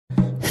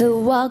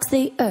who walks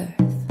the earth.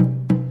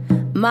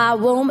 My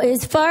womb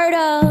is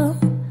fertile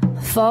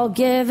for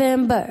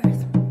giving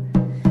birth.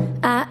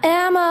 I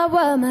am a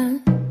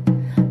woman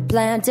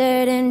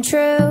planted in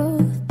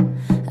truth.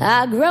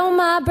 I grow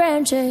my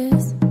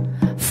branches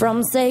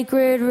from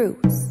sacred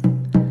roots.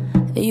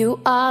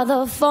 You are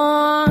the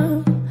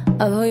form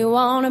of who you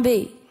want to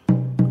be.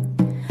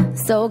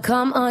 So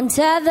come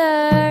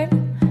untethered,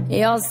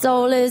 your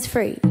soul is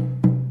free.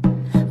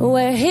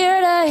 We're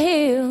here to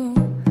heal,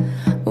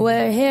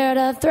 we're here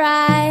to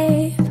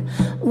thrive.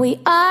 We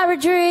are a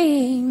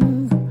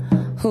dream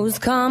who's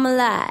come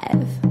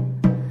alive.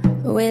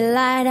 We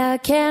light a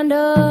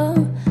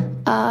candle,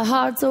 our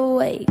hearts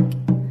awake.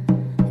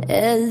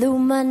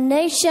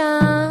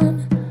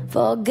 Illumination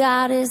for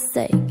God's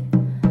sake.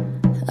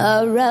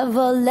 A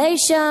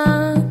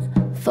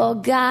revelation for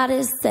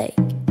God's sake.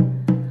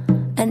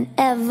 An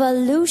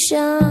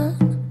evolution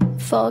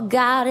for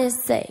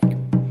God's sake.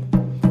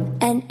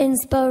 An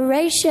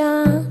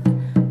inspiration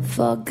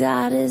for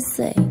God's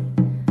sake.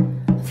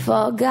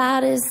 For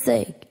God's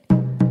sake.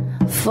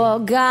 For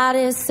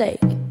God's sake.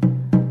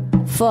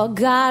 For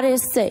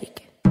God's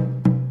sake.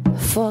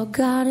 For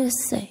God's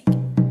sake.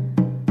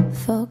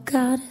 For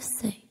God's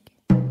sake.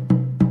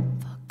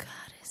 For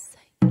God's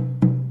sake.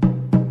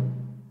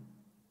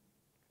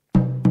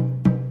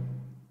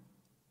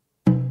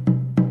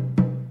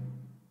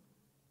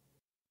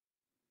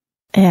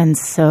 And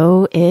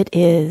so it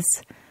is.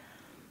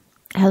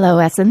 Hello,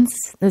 Essence.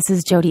 This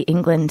is Jody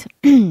England,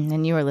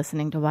 and you are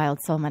listening to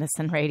Wild Soul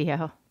Medicine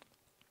Radio.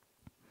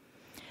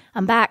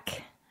 I'm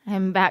back.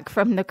 I'm back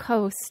from the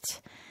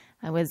coast.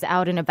 I was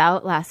out and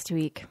about last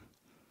week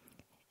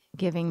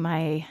giving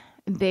my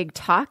big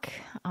talk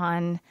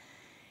on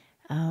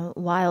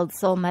Wild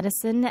Soul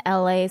Medicine,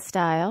 LA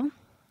style,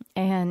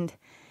 and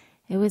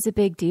it was a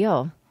big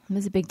deal. It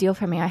was a big deal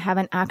for me. I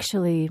haven't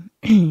actually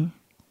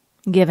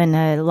given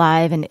a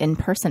live and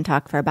in-person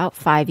talk for about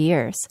 5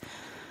 years.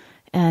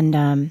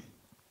 And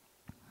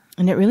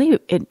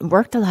it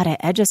worked a lot of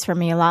edges for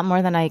me, a lot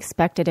more than I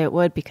expected it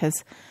would, because,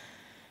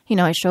 you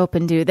know, I show up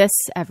and do this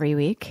every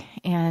week.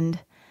 And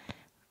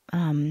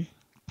so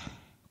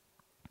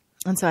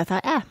I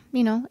thought,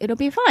 it'll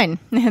be fine.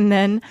 And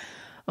then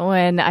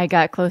when I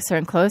got closer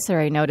and closer,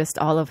 I noticed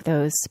all of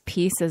those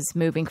pieces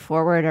moving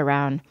forward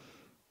around,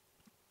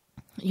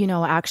 you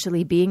know,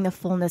 actually being the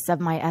fullness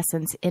of my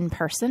essence in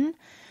person,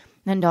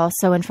 and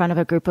also in front of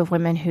a group of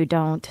women who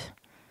don't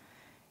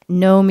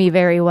know me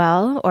very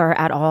well or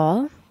at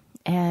all,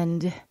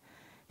 and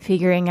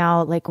figuring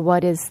out like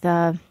what's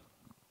the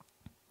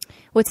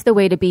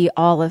way to be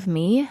all of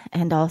me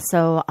and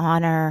also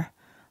honor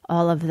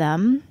all of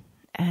them,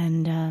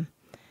 and and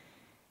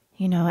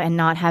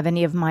not have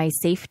any of my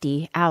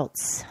safety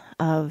outs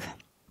of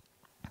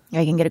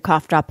I can get a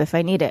cough drop if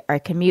I need it, or I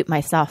can mute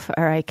myself,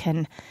 or I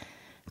can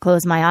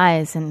close my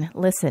eyes and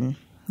listen,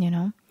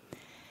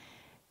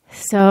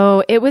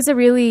 So it was a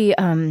really,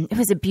 it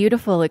was a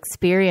beautiful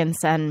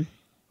experience, and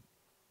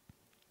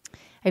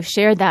I've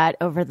shared that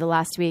over the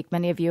last week.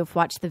 Many of you have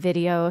watched the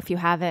video. If you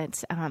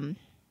haven't,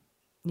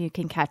 you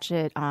can catch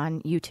it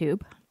on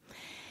YouTube,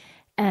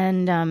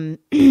 and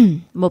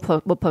we'll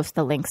post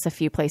the links a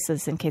few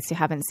places in case you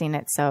haven't seen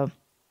it. So,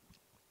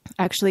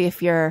 actually,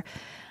 if you're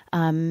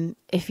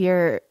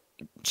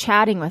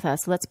chatting with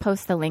us, let's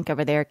post the link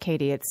over there,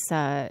 Katie. It's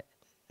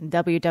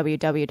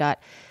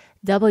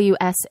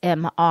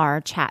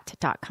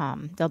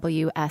www.wsmrchat.com.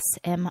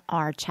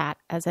 WSMRchat,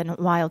 as in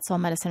Wild Soul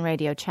Medicine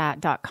Radio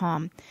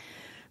chat.com.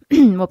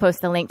 We'll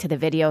post the link to the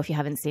video if you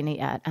haven't seen it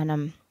yet.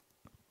 And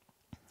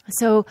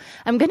so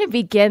I'm going to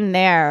begin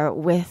there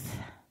with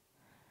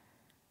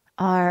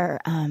our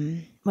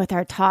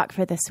talk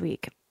for this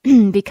week,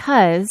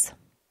 because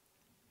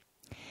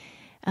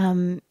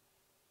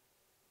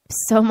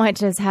so much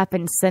has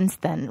happened since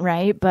then,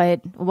 right? But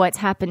what's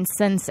happened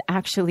since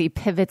actually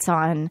pivots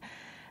on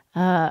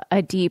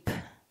a deep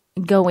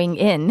going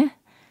in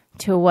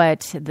to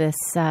what this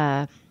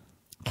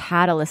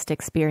catalyst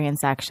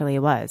experience actually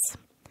was.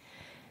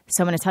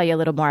 So I'm going to tell you a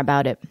little more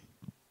about it.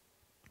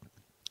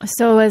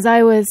 So as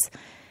I was,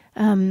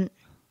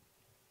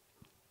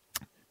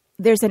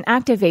 there's an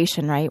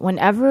activation, right?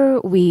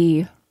 Whenever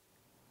we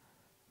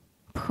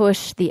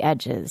push the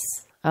edges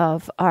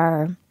of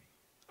our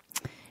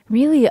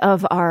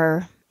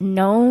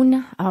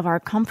known, of our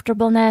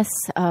comfortableness,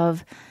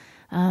 of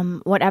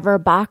whatever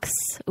box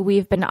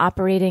we've been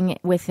operating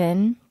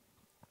within,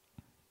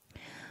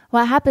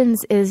 what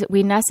happens is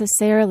we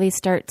necessarily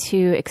start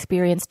to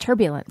experience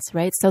turbulence,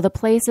 right? So the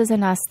places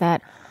in us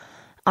that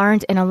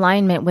aren't in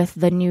alignment with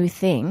the new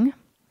thing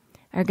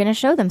are going to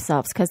show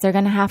themselves, because they're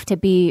going to have to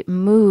be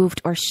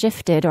moved or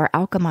shifted or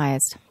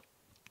alchemized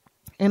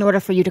in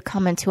order for you to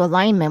come into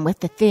alignment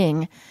with the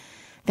thing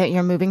that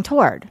you're moving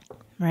toward,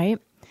 right?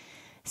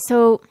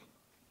 So,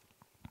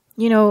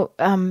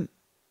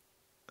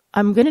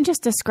 I'm going to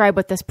just describe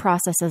what this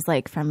process is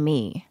like for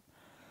me,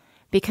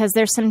 because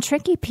there's some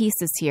tricky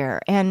pieces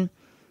here. And,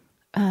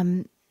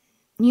 from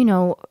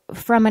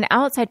an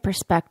outside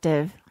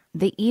perspective,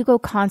 the ego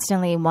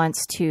constantly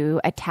wants to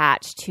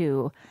attach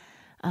to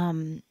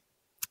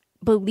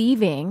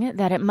believing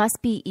that it must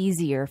be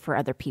easier for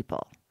other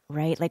people,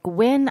 right? Like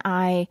when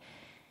I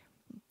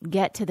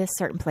get to this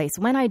certain place,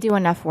 when I do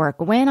enough work,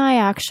 when I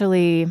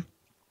actually,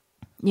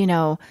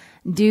 do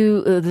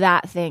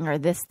that thing or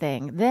this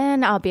thing,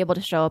 then I'll be able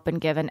to show up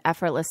and give an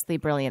effortlessly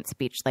brilliant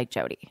speech like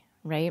Jody,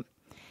 right?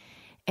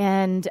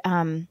 And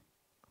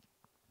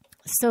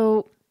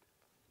so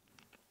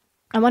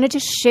I wanted to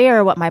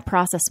share what my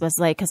process was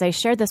like, because I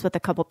shared this with a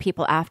couple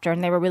people after,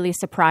 and they were really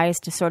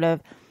surprised to sort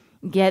of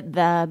get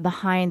the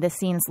behind the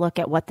scenes look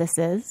at what this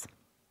is.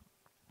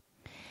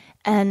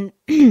 And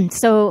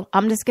so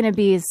I'm just going to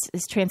be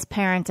as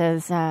transparent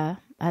as I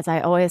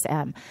always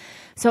am.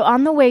 So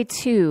on the way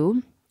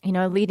to,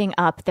 leading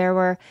up, there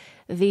were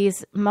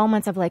these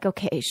moments of like,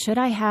 okay, should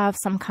I have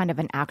some kind of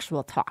an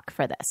actual talk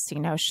for this?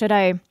 Should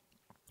I,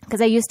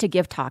 because I used to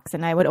give talks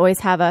and I would always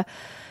have a,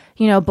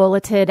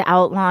 bulleted,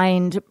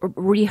 outlined,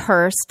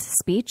 rehearsed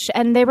speech,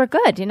 and they were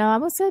good. I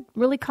was a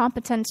really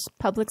competent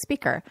public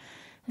speaker.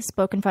 I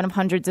spoke in front of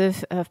hundreds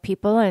of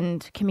people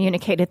and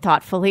communicated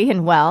thoughtfully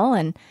and well.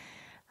 And,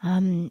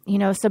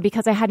 so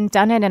because I hadn't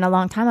done it in a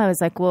long time, I was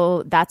like,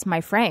 well, that's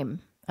my frame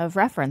of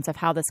reference of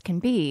how this can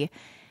be.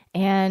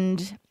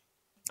 And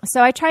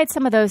so I tried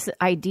some of those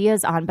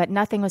ideas on, but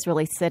nothing was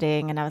really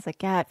sitting. And I was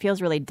like, yeah, it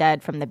feels really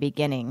dead from the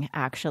beginning,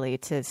 actually,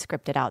 to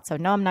script it out. So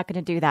no, I'm not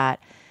going to do that.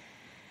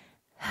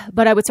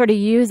 But I would sort of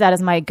use that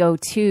as my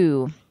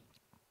go-to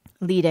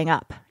leading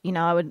up.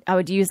 I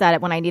would use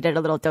that when I needed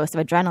a little dose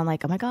of adrenaline,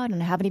 like, oh my God,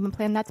 and I haven't even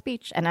planned that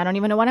speech and I don't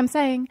even know what I'm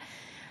saying.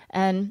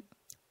 And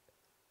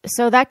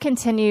so that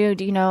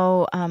continued,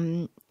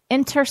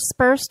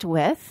 interspersed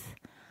with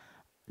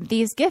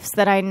these gifts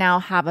that I now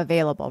have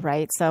available,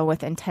 right? So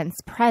with intense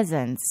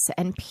presence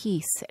and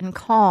peace and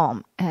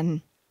calm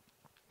and,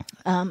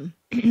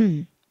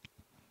 and,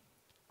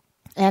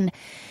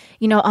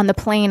 on the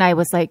plane, I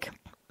was like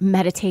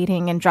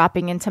meditating and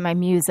dropping into my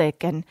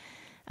music and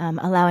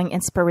allowing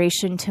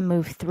inspiration to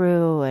move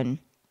through and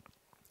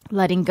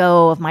letting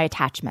go of my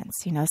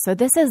attachments, So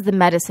this is the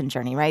medicine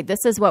journey, right?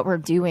 This is what we're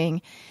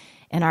doing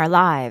in our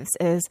lives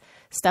is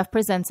stuff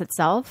presents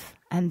itself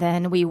and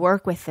then we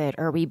work with it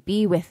or we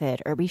be with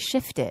it or we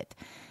shift it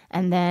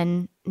and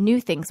then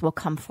new things will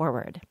come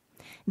forward.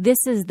 This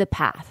is the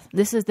path.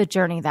 This is the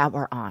journey that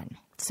we're on.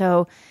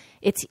 So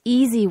it's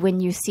easy when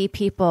you see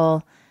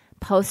people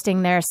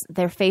posting their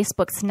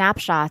Facebook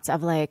snapshots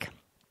of like,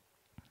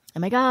 oh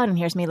my God, and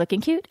here's me looking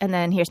cute. And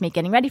then here's me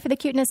getting ready for the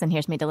cuteness. And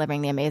here's me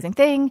delivering the amazing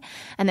thing.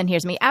 And then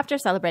here's me after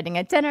celebrating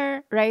at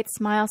dinner, right?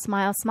 Smile,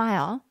 smile,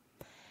 smile.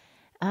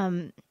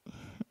 I'm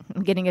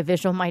getting a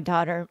visual. My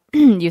daughter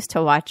used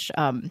to watch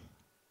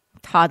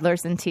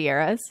Toddlers and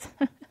Tiaras.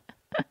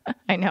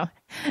 I know.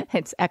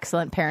 It's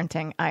excellent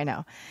parenting. I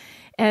know.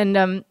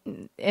 And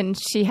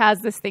she has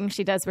this thing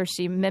she does where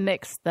she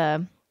mimics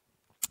the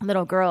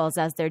little girls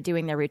as they're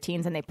doing their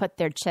routines and they put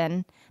their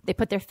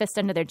fist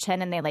under their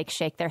chin and they like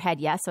shake their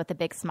head yes with a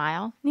big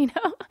smile,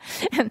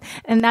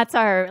 and that's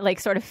our like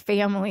sort of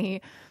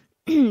family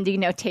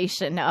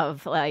denotation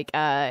of like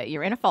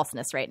you're in a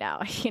falseness right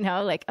now,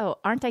 like, oh,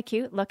 aren't I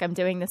cute? Look, I'm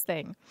doing this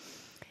thing.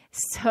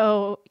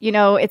 So,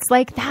 it's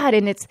like that,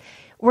 and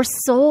we're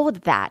sold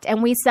that,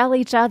 and we sell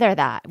each other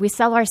that. We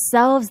sell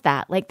ourselves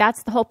that. Like,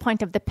 that's the whole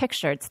point of the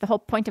picture. It's the whole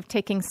point of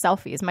taking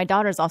selfies. My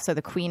daughter's also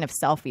the queen of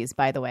selfies,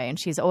 by the way, and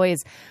she's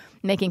always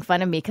making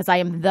fun of me because I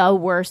am the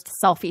worst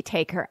selfie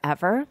taker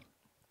ever,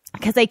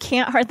 because I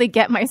can't hardly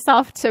get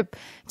myself to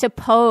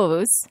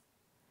pose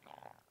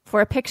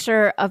for a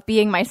picture of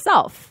being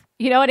myself.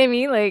 You know what I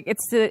mean? Like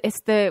it's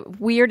the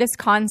weirdest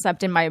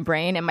concept in my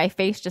brain, and my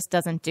face just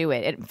doesn't do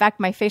it. In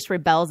fact, my face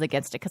rebels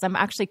against it because I'm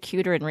actually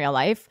cuter in real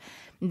life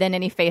than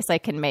any face I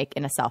can make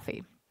in a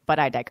selfie. But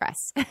I digress.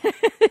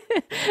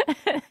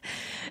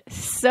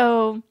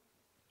 So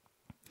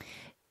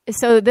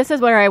this is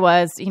where I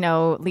was,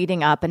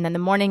 leading up, and then the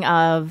morning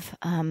of,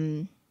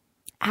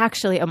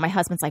 actually, my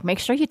husband's like, make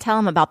sure you tell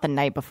him about the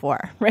night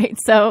before, right?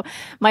 So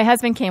my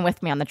husband came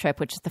with me on the trip,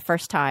 which is the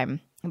first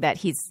time that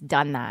he's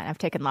done that. I've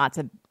taken lots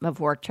of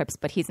work trips,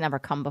 but he's never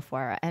come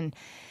before. And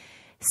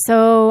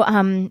so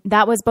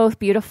that was both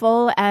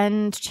beautiful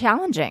and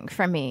challenging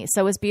for me.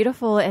 So it was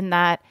beautiful in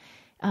that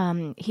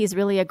he's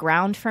really a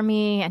ground for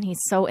me, and he's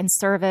so in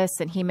service,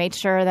 and he made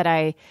sure that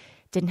I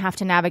didn't have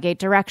to navigate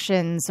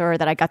directions or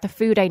that I got the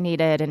food I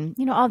needed, and,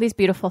 all these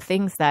beautiful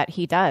things that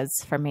he does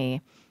for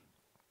me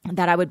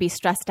that I would be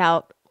stressed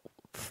out,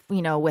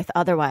 with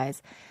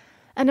otherwise.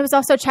 And it was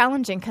also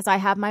challenging because I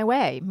have my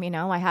way,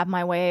 I have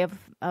my way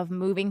of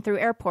moving through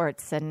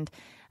airports and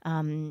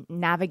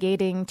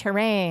navigating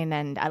terrain.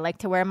 And I like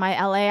to wear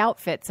my LA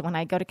outfits when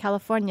I go to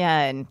California,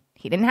 and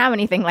he didn't have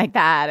anything like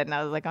that. And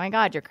I was like, oh my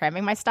God, you're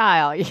cramming my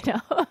style,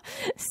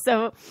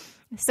 So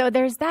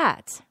there's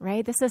that,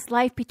 right? This is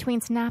life between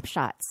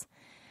snapshots.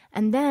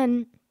 And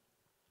then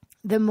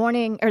the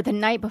morning or the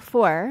night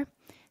before,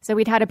 so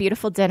we'd had a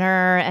beautiful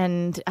dinner,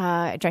 and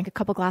I drank a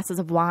couple glasses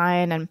of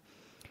wine,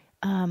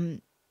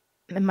 and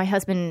my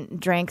husband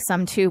drank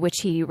some too, which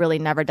he really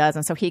never does.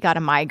 And so he got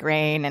a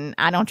migraine, and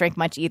I don't drink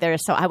much either.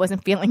 So I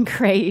wasn't feeling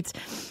great.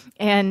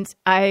 And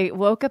I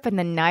woke up in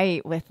the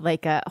night with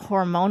like a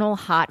hormonal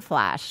hot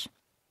flash.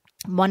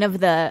 One of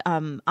the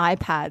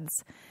iPads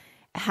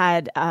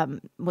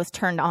was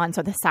turned on,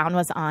 so the sound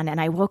was on, and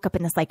I woke up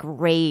in this like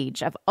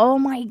rage of, oh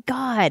my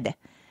God,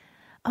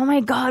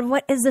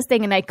 what is this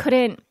thing? And I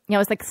couldn't, I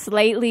was like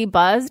slightly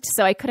buzzed,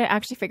 so I couldn't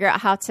actually figure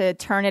out how to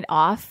turn it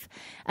off.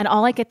 And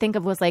all I could think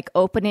of was like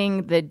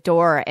opening the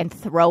door and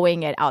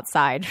throwing it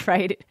outside,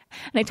 right?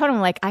 And I told him,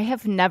 like, I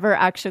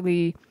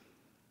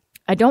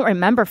don't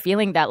remember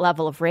feeling that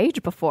level of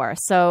rage before.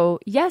 So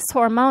yes,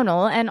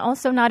 hormonal, and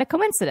also not a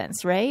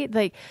coincidence, right?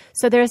 Like,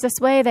 so there's this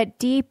way that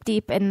deep,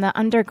 deep in the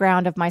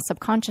underground of my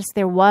subconscious,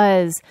 there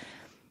was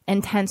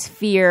intense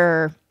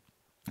fear,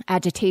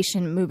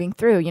 agitation moving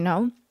through,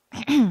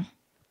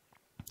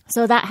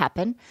 So that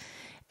happened.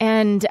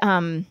 And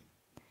then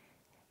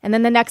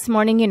the next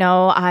morning,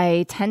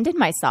 I tended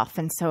myself.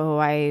 And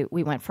so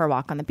we went for a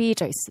walk on the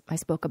beach. I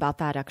spoke about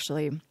that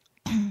actually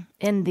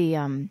in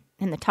the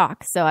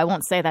talk. So I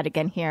won't say that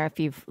again here if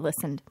you've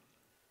listened.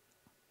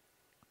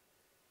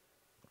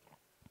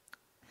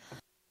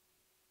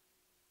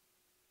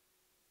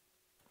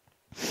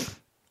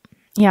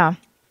 Yeah.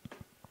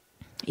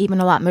 Even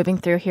a lot moving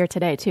through here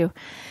today too.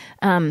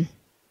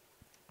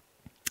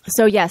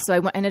 So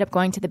I ended up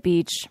going to the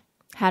beach,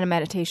 had a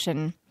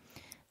meditation,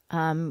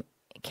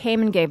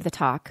 came and gave the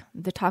talk.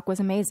 The talk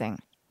was amazing.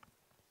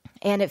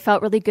 And it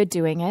felt really good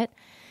doing it.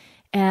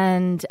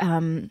 And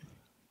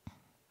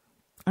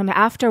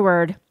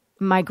afterward,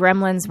 my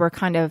gremlins were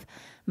kind of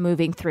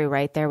moving through,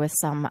 right? There was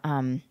some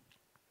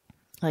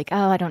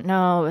I don't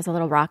know. It was a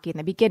little rocky in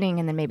the beginning,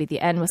 and then maybe the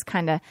end was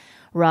kind of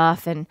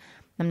rough, and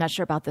I'm not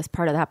sure about this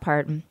part or that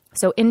part.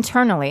 So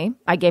internally,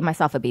 I gave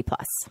myself a B+.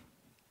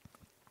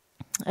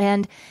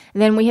 And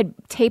then we had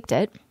taped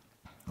it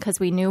because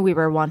we knew we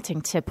were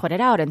wanting to put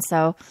it out. And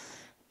so,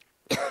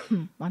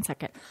 one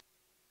second.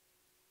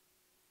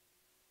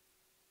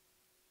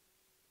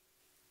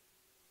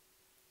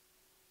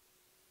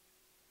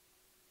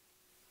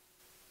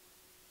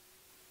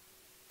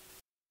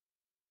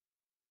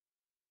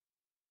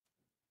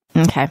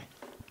 Okay.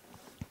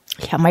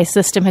 Yeah, my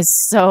system is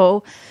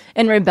so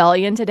in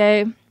rebellion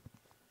today.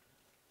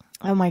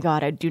 Oh my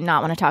God, I do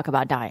not want to talk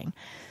about dying.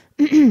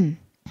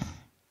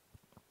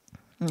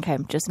 Okay,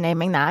 just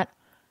naming that.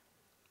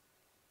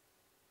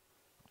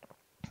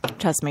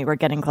 Trust me, we're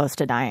getting close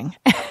to dying.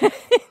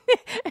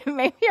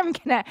 Maybe I'm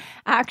gonna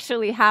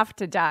actually have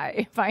to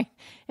die if I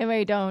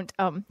don't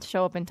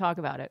show up and talk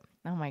about it.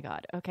 Oh my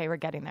God. Okay, we're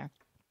getting there.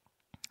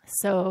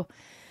 So,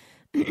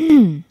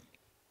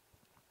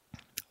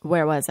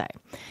 where was I?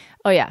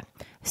 Oh yeah.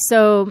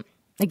 So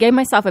I gave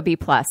myself a B+,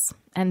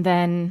 and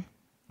then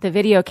the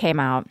video came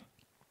out,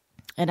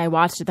 and I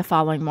watched it the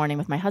following morning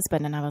with my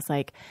husband, and I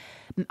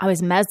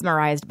was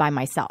mesmerized by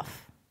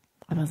myself.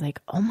 I was like,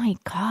 oh my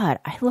God,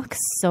 I look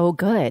so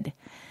good.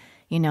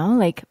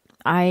 Like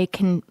I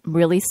can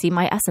really see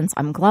my essence.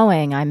 I'm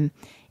glowing. I'm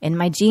in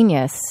my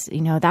genius.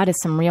 That is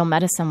some real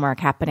medicine work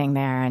happening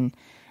there. And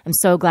I'm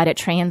so glad it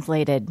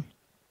translated,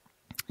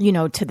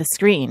 to the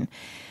screen.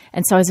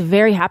 And so I was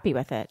very happy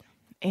with it.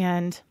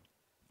 And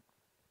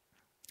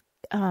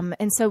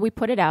so we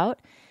put it out,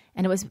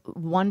 and it was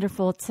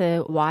wonderful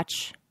to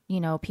watch,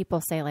 people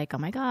say like, oh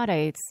my God,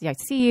 I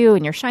see you,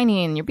 and you're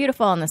shiny, and you're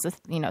beautiful, and this is,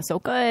 so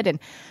good.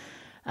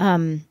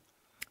 And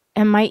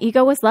my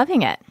ego was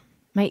loving it.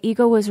 My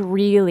ego was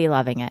really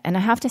loving it. And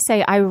I have to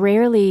say, I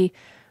rarely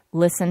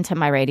listen to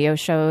my radio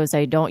shows.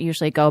 I don't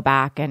usually go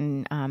back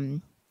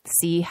and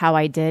see how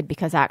I did,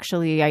 because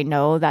actually I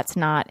know that's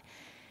not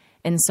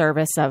in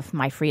service of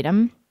my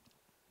freedom.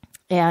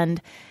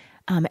 And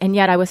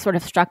yet I was sort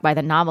of struck by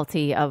the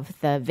novelty of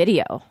the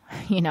video.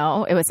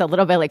 It was a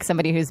little bit like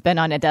somebody who's been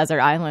on a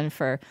desert island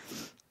for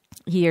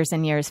years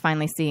and years,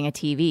 finally seeing a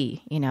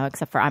TV,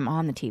 except for I'm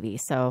on the TV.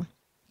 So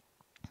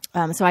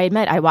I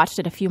admit I watched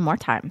it a few more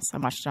times. I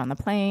watched it on the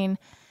plane.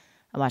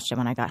 I watched it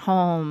when I got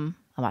home.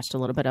 I watched a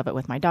little bit of it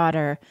with my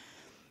daughter.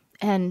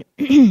 And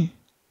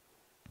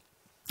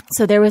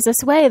so there was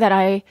this way that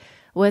I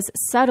was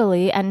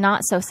subtly and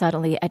not so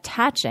subtly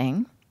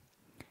attaching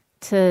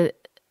to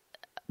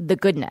the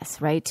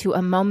goodness, right? To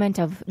a moment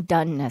of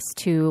doneness,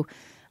 to,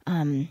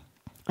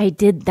 I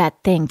did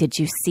that thing. Did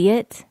you see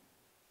it?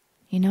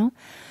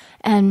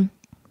 And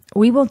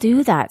we will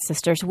do that,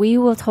 sisters. We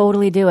will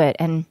totally do it.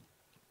 And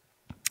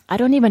I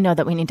don't even know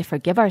that we need to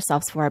forgive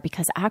ourselves for it,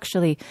 because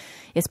actually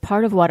it's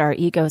part of what our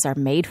egos are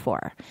made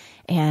for.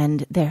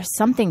 And there's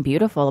something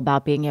beautiful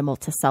about being able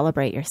to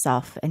celebrate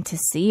yourself and to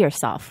see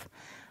yourself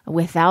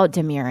without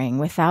demurring,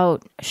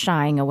 without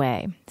shying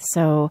away.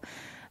 So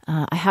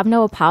I have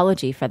no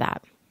apology for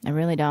that. I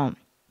really don't.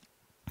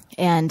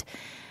 And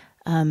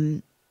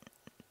and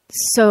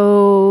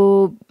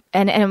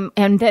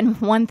then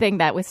one thing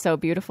that was so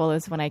beautiful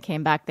is when I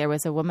came back, there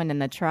was a woman in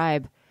the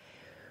tribe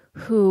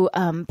who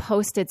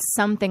posted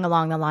something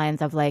along the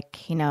lines of like,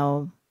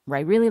 where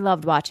I really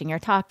loved watching your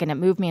talk and it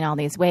moved me in all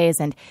these ways.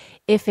 And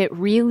if it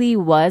really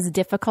was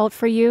difficult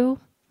for you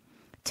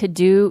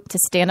to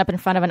stand up in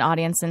front of an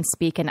audience and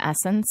speak in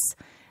essence,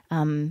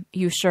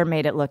 you sure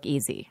made it look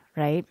easy,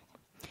 right?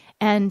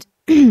 And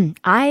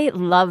I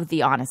love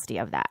the honesty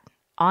of that,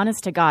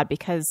 honest to God,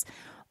 because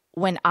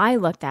when I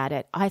looked at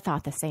it, I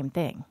thought the same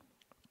thing.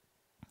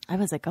 I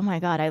was like, oh my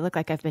God, I look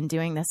like I've been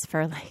doing this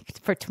for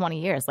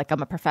 20 years. Like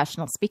I'm a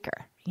professional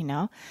speaker, you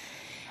know?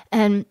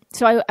 And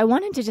so I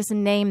wanted to just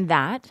name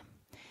that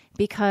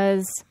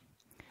because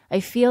I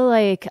feel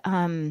like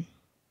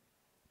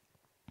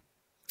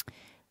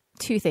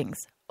two things.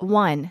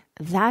 One,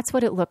 that's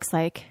what it looks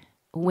like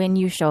when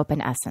you show up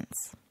in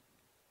essence.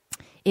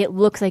 It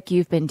looks like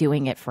you've been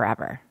doing it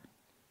forever.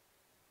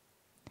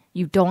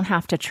 You don't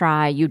have to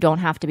try. You don't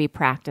have to be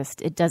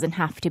practiced. It doesn't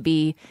have to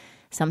be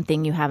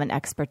something you have an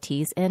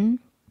expertise in.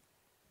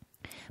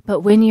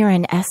 But when you're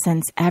in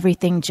essence,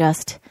 everything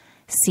just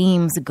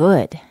seems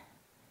good.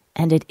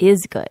 And it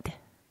is good,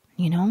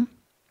 you know?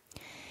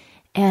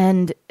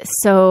 And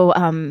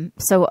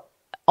so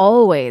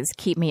always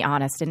keep me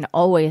honest and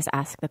always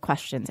ask the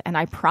questions. And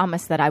I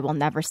promise that I will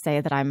never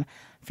say that I'm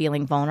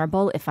feeling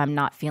vulnerable if I'm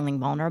not feeling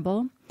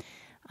vulnerable.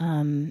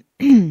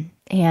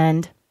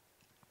 And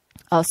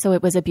also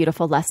it was a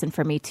beautiful lesson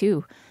for me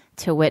too,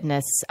 to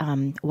witness,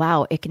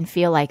 wow, it can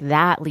feel like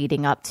that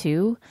leading up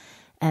to,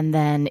 and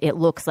then it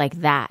looks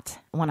like that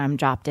when I'm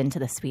dropped into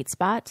the sweet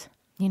spot,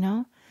 you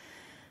know?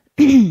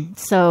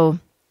 So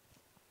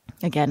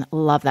again,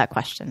 love that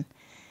question.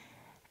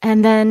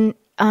 And then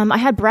I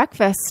had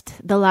breakfast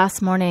the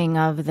last morning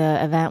of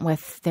the event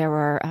there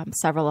were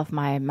several of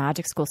my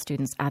magic school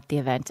students at the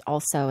event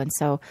also. And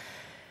so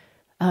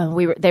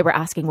they were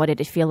asking what did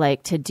it feel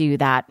like to do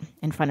that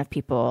in front of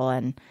people.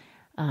 And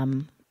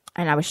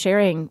I was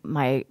sharing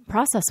my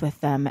process with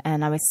them,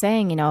 and I was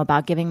saying, you know,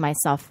 about giving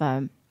myself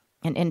an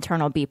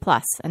internal B+.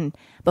 And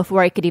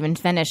before I could even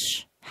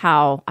finish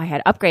how I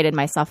had upgraded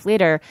myself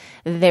later,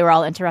 they were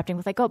all interrupting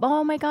with like,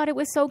 oh my God, it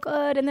was so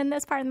good. And then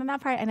this part and then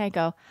that part. And I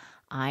go,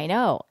 I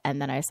know. And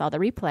then I saw the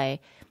replay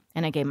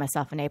and I gave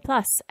myself an A+.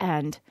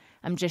 And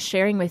I'm just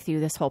sharing with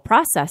you this whole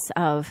process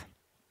of,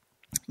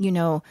 you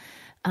know,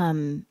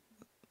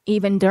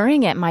 even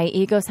during it, my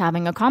ego's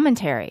having a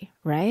commentary,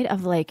 right?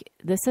 Of like,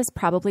 this is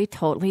probably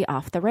totally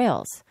off the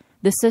rails.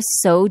 This is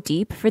so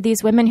deep for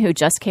these women who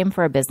just came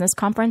for a business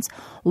conference.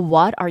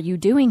 What are you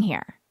doing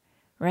here?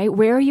 Right?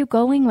 Where are you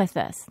going with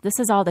this? This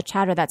is all the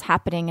chatter that's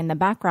happening in the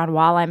background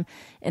while I'm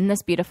in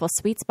this beautiful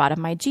sweet spot of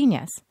my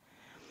genius.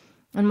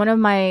 And one of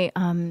my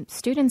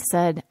students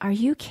said, are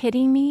you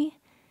kidding me?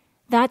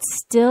 That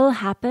still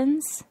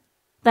happens?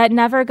 That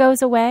never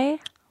goes away?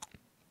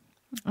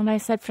 And I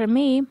said, for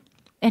me,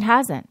 it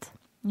hasn't.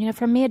 You know,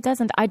 for me, it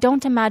doesn't. I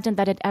don't imagine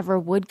that it ever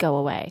would go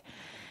away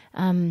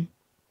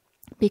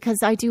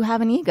because I do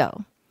have an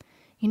ego,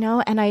 you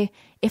know, and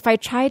if I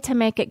tried to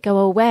make it go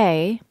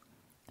away,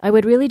 I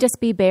would really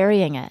just be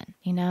burying it,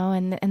 you know,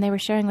 and they were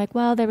sharing like,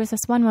 well, there was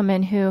this one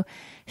woman who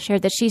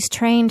shared that she's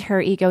trained her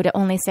ego to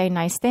only say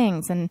nice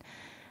things. And,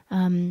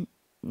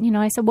 you know,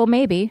 I said, well,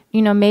 maybe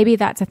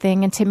that's a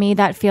thing. And to me,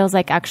 that feels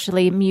like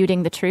actually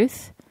muting the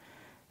truth.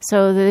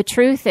 So the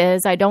truth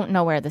is, I don't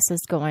know where this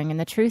is going. And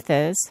the truth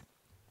is,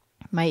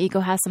 my ego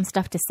has some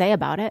stuff to say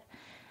about it.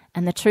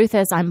 And the truth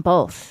is, I'm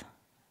both.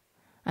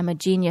 I'm a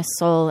genius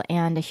soul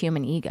and a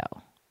human ego.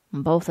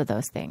 I'm both of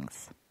those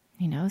things,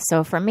 you know.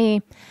 So for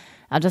me,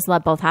 I'll just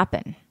let both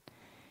happen.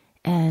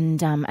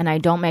 And I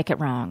don't make it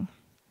wrong.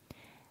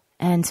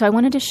 And so I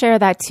wanted to share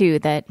that too,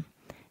 that,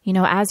 you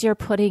know, as you're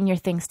putting your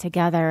things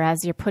together,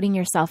 as you're putting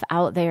yourself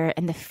out there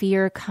and the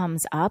fear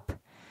comes up,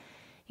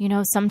 you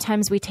know,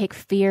 sometimes we take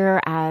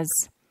fear as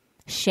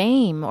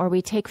shame, or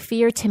we take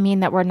fear to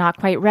mean that we're not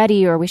quite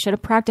ready, or we should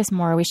have practiced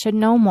more, or we should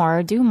know more,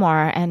 or do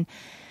more. And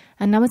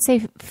I would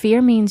say fear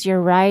means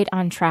you're right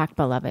on track,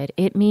 beloved.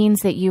 It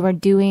means that you are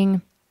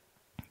doing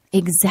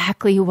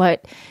exactly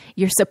what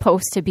you're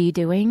supposed to be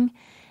doing.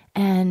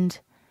 And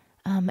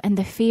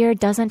the fear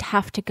doesn't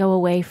have to go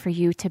away for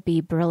you to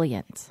be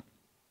brilliant.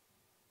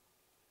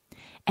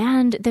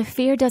 And the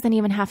fear doesn't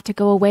even have to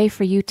go away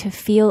for you to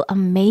feel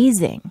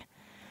amazing,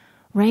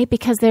 right?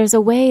 Because there's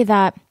a way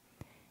that,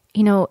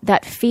 you know,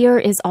 that fear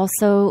is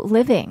also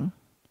living.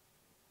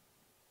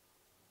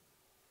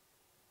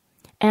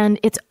 And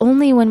it's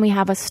only when we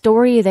have a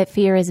story that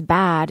fear is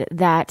bad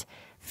that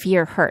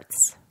fear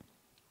hurts.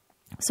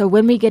 So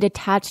when we get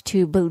attached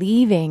to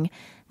believing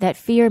that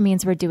fear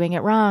means we're doing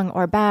it wrong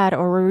or bad,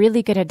 or we're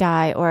really going to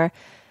die, or,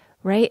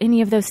 right,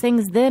 any of those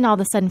things, then all of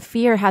a sudden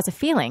fear has a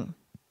feeling.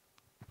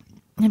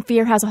 And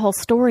fear has a whole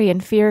story,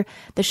 and fear,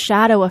 the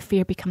shadow of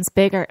fear becomes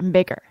bigger and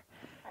bigger,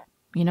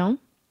 you know?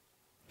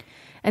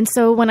 And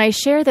so when I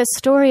share this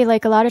story,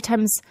 like a lot of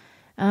times,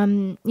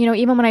 you know,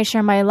 even when I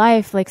share my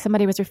life, like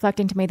somebody was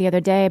reflecting to me the other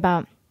day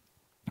about,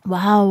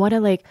 wow, what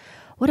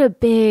a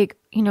big,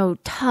 you know,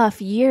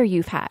 tough year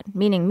you've had,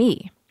 meaning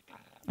me.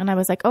 And I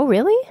was like, oh,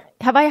 really?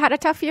 Have I had a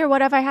tough year?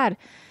 What have I had?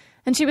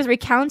 And she was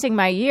recounting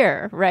my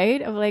year,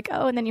 right? Of like,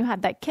 oh, and then you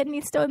had that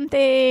kidney stone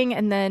thing.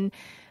 And then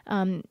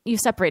you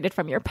separated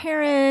from your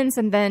parents,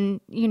 and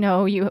then,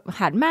 you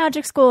had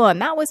magic school,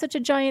 and that was such a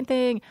giant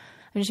thing.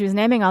 And she was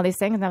naming all these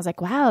things, and I was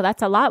like, wow,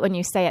 that's a lot when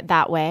you say it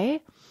that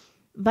way.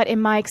 But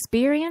in my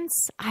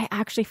experience, I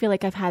actually feel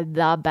like I've had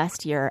the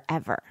best year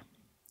ever.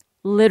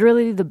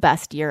 Literally the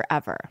best year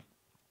ever.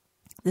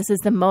 This is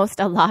the most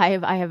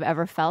alive I have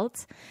ever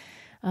felt.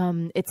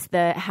 It's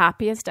the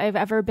happiest I've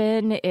ever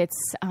been.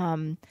 It's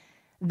the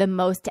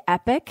most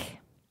epic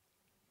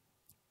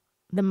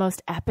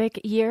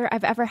year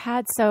I've ever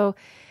had. So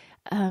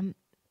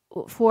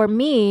for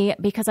me,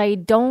 because I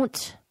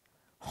don't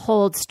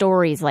hold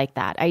stories like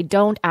that, I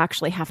don't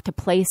actually have to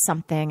place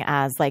something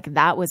as like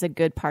that was a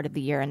good part of the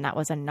year and that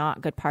was a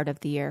not good part of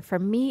the year. For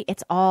me,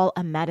 it's all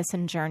a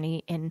medicine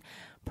journey in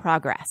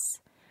progress.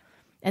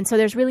 And so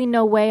there's really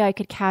no way I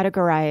could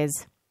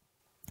categorize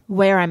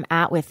where I'm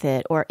at with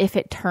it or if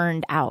it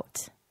turned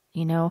out.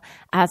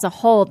 As a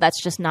whole,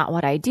 that's just not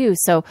what I do.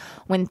 So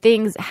when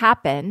things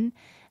happen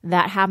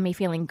that have me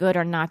feeling good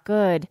or not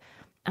good,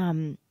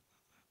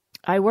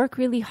 I work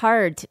really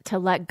hard to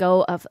let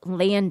go of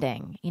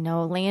landing in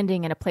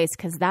a place,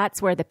 because that's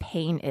where the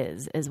pain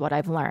is what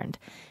I've learned.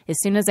 As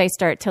soon as I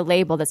start to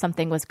label that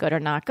something was good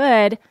or not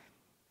good,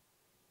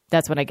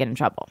 that's when I get in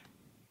trouble,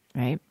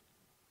 right?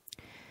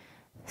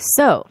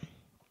 So,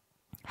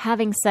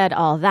 having said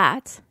all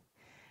that,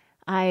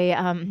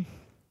 I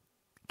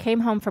came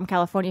home from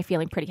California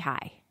feeling pretty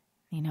high.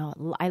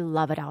 I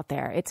love it out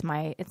there. It's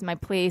my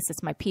place.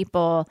 It's my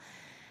people.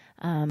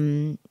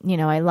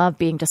 I love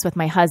being just with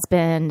my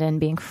husband and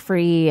being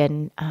free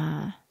and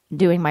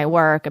doing my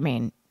work. I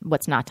mean,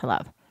 what's not to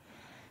love?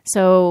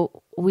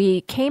 So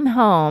we came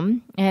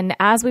home, and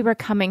as we were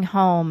coming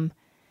home,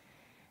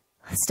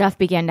 stuff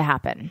began to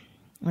happen,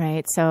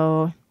 right?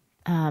 So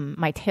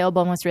my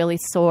tailbone was really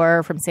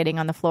sore from sitting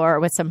on the floor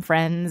with some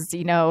friends,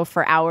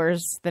 for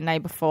hours the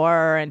night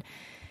before. And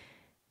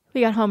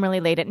we got home really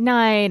late at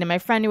night, and my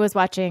friend who was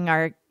watching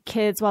our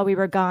kids while we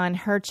were gone,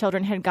 her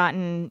children had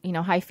gotten,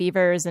 high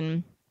fevers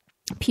and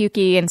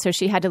pukey. And so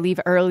she had to leave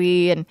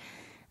early. And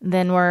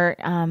then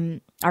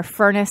our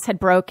furnace had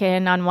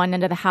broken on one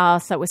end of the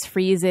house that was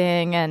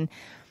freezing. And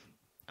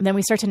then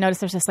we start to notice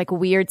there's this like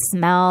weird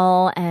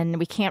smell, and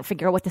we can't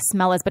figure out what the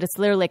smell is, but it's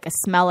literally like a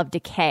smell of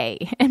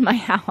decay in my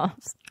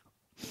house.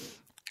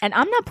 And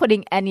I'm not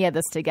putting any of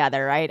this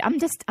together, right? I'm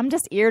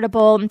just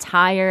irritable. I'm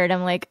tired.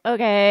 I'm like,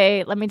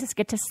 okay, let me just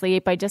get to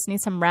sleep. I just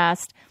need some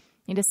rest. I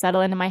need to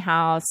settle into my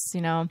house,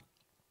 Then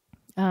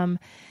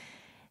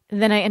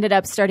I ended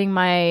up starting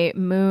my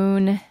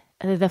moon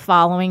the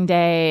following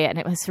day, and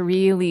it was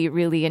really,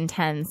 really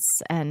intense.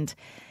 And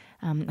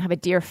I have a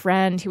dear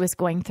friend who was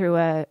going through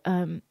a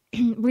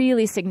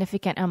really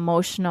significant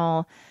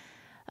emotional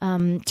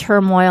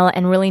turmoil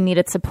and really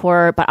needed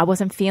support, but I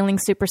wasn't feeling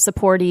super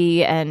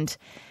supporty. And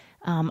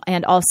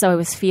also I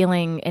was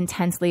feeling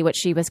intensely what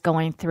she was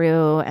going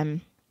through.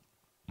 And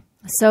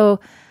so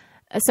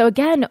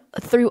again,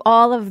 through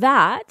all of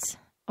that,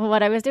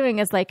 what I was doing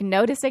is like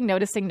noticing,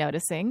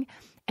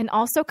 and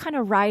also kind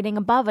of riding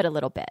above it a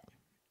little bit,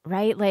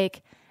 right?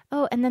 Like,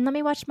 oh, and then let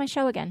me watch my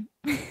show again.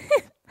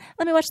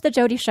 Let me watch the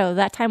Jody show.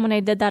 That time when I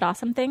did that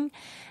awesome thing,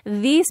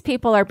 these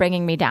people are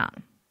bringing me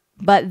down.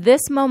 But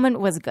this moment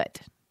was good.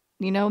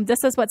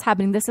 This is what's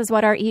happening. This is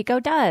what our ego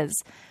does,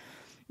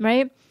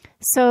 right?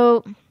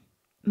 So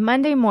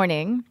Monday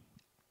morning,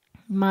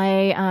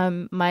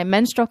 my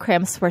menstrual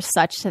cramps were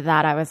such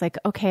that I was like,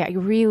 okay, I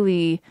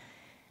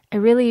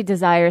really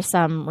desire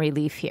some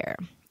relief here.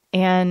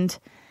 And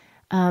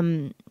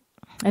I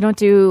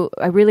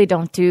really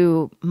don't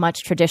do much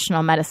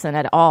traditional medicine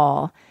at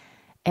all.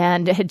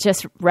 And I had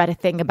just read a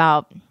thing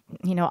about,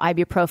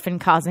 ibuprofen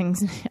causing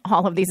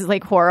all of these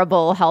like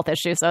horrible health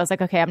issues. So I was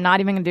like, okay, I'm not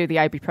even going to do the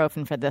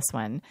ibuprofen for this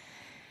one.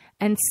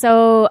 And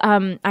so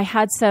I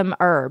had some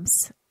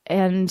herbs.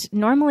 And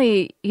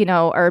normally,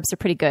 herbs are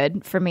pretty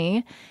good for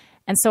me.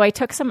 And so I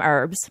took some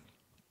herbs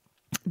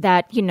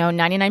that,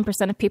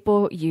 99% of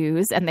people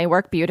use, and they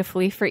work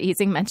beautifully for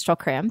easing menstrual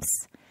cramps.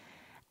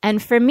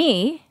 And for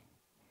me,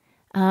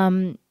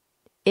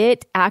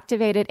 it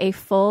activated a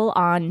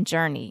full-on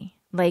journey,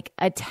 like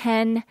a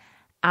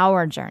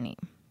 10-hour journey.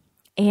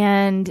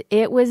 And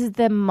it was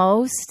the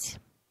most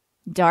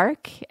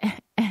dark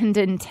and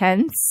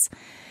intense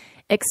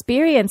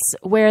experience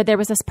where there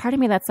was this part of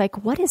me that's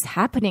like, what is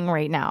happening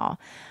right now?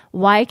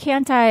 Why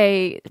can't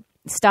I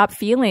stop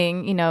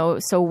feeling,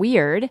 so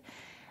weird?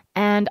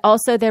 And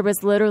also there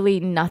was literally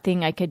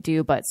nothing I could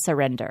do but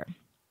surrender.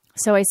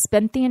 So I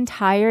spent the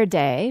entire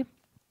day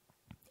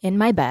in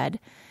my bed,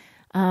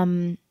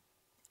 and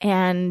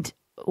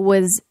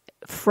was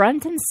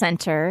front and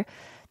center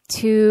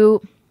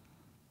to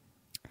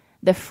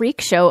the freak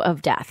show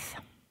of death.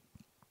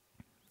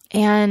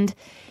 And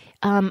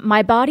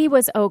my body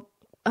was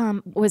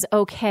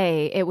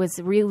okay. It was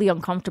really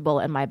uncomfortable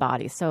in my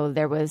body. So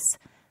there was,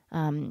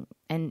 there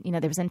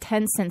was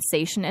intense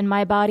sensation in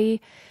my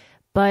body,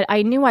 but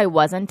I knew I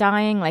wasn't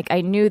dying. Like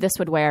I knew this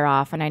would wear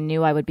off and I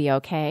knew I would be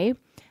okay.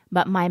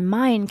 But my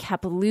mind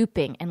kept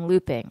looping and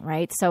looping,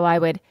 right? So I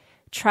would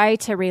try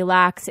to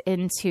relax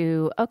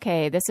into,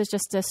 okay, this is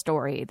just a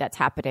story that's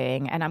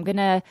happening and I'm going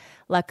to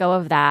let go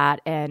of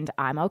that and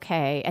I'm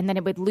okay. And then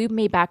it would loop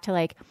me back to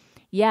like,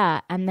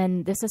 yeah, and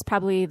then this is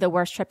probably the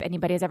worst trip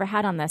anybody has ever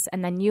had on this.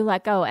 And then you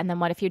let go. And then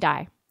what if you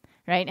die?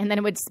 Right. And then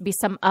it would be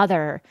some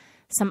other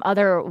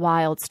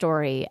wild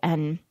story.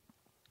 And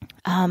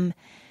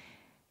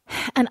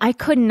I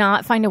could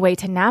not find a way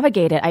to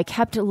navigate it. I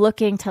kept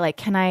looking to like,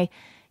 can I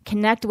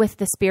connect with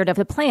the spirit of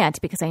the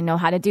plant? Because I know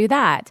how to do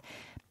that.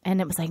 And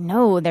it was like,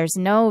 no, there's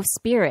no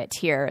spirit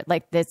here.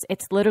 Like this,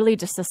 it's literally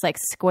just this like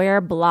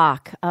square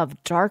block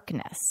of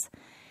darkness.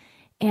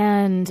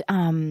 And,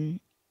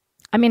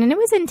 I mean, and it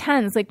was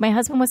intense. Like my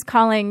husband was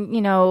calling,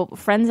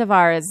 friends of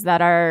ours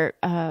that are,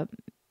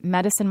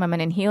 medicine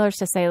women and healers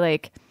to say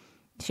like,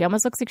 she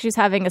almost looks like she's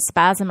having a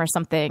spasm or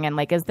something. And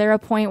like, is there a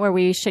point where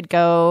we should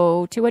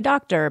go to a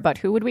doctor, but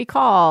who would we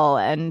call?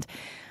 And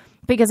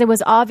because it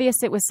was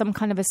obvious it was some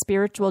kind of a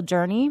spiritual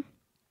journey.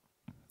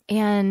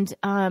 And,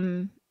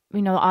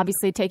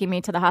 obviously taking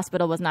me to the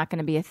hospital was not going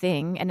to be a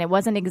thing. And it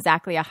wasn't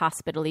exactly a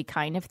hospital-y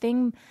kind of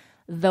thing,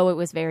 though it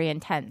was very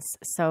intense.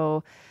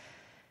 So,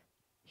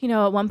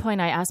 at one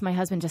point I asked my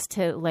husband just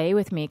to lay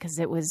with me because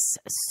it was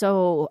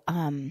so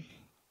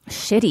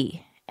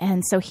shitty.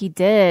 And so he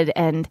did.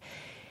 And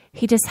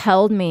he just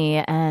held me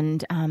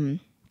and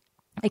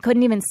I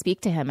couldn't even speak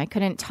to him. I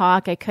couldn't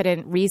talk. I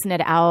couldn't reason it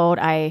out.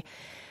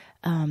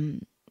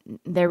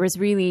 There was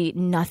really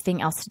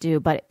nothing else to do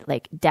but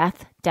like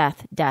death,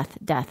 death, death,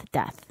 death,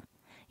 death.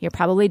 You're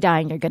probably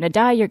dying. You're going to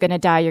die. You're going to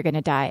die. You're going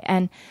to die.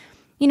 And,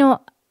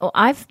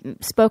 I've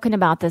spoken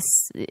about this,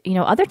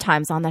 other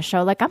times on the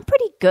show. Like I'm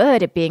pretty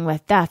good at being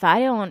with death.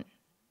 I don't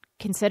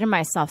consider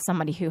myself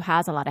somebody who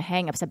has a lot of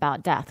hangups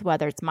about death,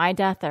 whether it's my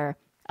death or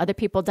other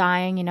people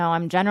dying.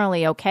 I'm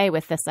generally okay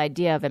with this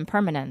idea of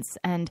impermanence.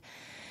 And,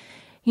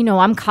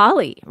 I'm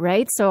Kali,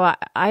 right? So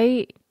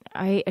I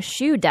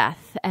eschew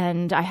death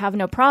and I have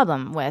no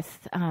problem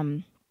with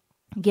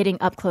getting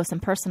up close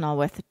and personal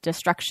with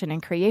destruction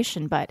and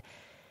creation. But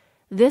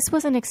this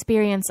was an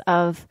experience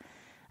of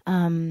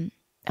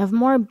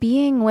more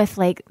being with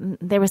like,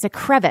 there was a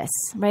crevice,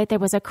 right? There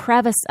was a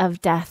crevice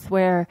of death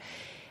where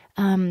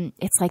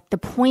it's like the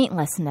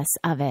pointlessness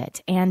of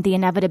it and the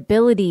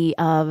inevitability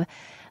of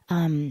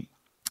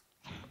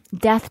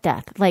death,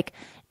 like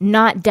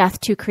not death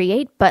to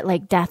create, but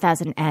like death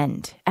as an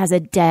end, as a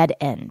dead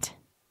end,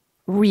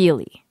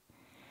 really,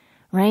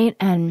 right?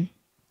 And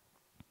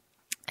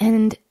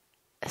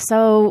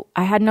so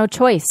I had no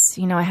choice,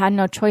 I had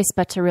no choice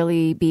but to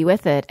really be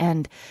with it.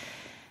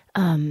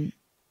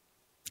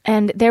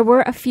 And there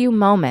were a few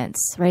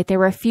moments, right? There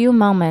were a few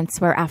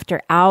moments where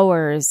after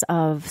hours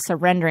of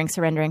surrendering,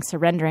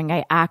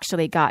 I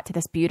actually got to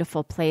this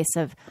beautiful place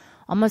of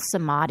almost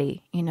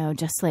samadhi,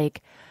 just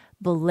like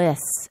bliss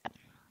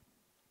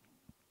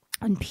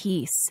and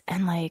peace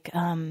and like,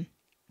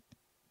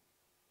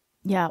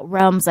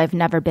 realms I've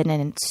never been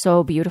in.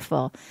 So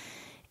beautiful.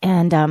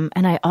 And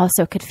I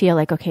also could feel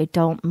like, okay,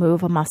 don't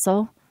move a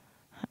muscle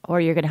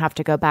or you're going to have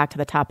to go back to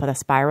the top of the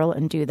spiral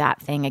and do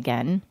that thing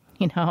again,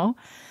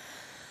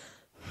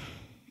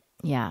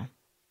 Yeah.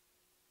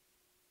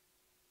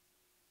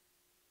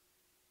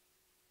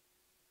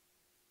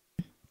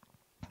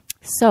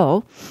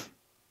 So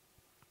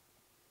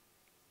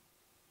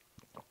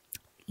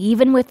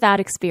even with that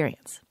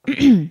experience,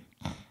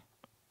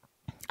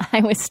 I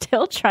was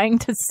still trying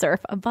to surf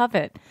above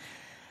it.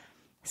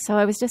 So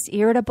I was just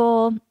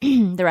irritable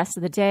the rest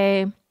of the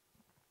day.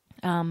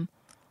 I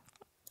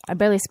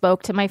barely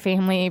spoke to my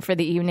family for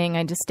the evening.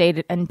 I just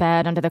stayed in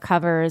bed under the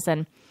covers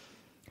and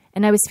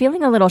I was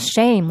feeling a little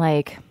shame.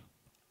 Like,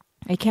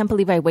 I can't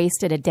believe I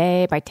wasted a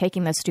day by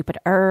taking those stupid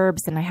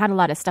herbs. And I had a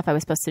lot of stuff I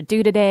was supposed to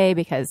do today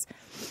because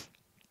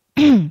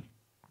I'm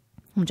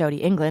Jody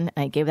England.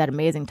 And I gave that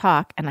amazing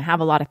talk and I have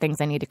a lot of things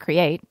I need to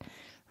create.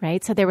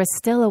 Right. So there was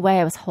still a way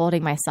I was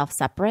holding myself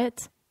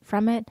separate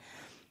from it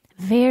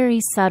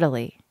very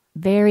subtly.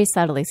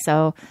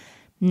 So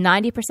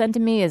 90%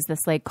 of me is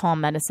this like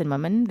calm medicine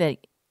woman that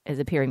is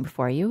appearing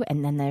before you.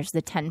 And then there's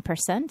the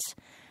 10%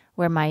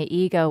 where my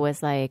ego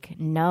was like,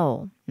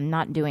 no, I'm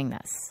not doing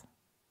this.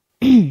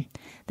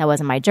 That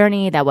wasn't my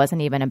journey. That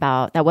wasn't even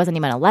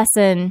a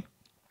lesson.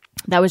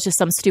 That was just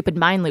some stupid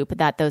mind loop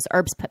that those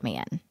herbs put me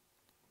in.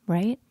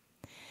 Right.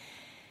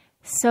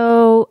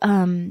 So,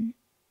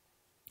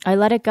 I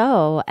let it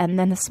go. And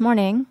then this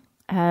morning,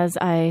 as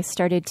I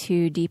started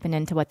to deepen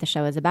into what the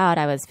show is about,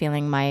 I was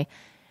feeling my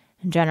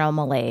general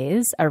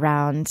malaise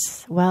around,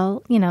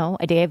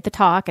 I gave the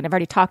talk and I've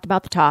already talked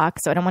about the talk,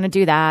 so I don't want to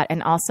do that.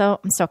 And also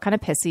I'm still kind of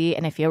pissy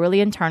and I feel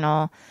really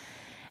internal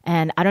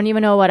and I don't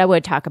even know what I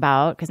would talk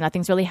about because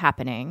nothing's really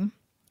happening.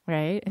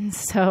 Right. And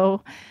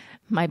so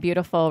my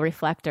beautiful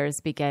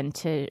reflectors began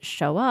to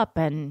show up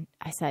and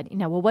I said,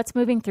 well, what's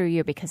moving through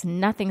you? Because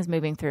nothing's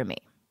moving through me.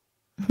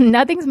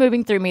 Nothing's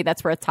moving through me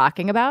that's worth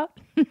talking about.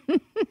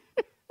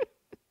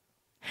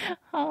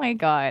 Oh my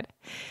God.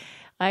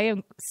 I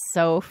am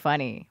so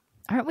funny.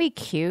 Aren't we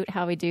cute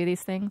how we do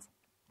these things?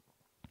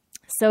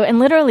 So, and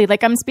literally,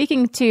 like I'm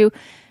speaking to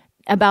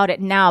about it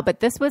now, but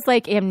this was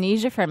like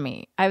amnesia for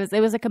me.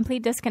 It was a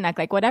complete disconnect.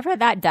 Like whatever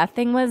that death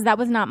thing was, that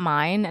was not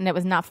mine and it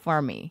was not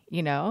for me,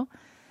 you know?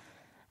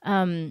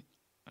 It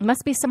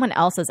must be someone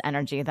else's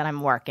energy that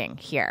I'm working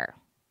here,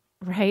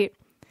 right?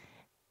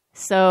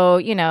 So,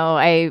 you know,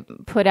 I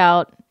put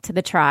out to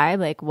the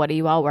tribe, like, what are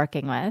you all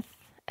working with?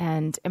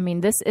 And I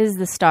mean, this is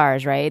the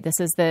stars, right? This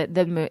is the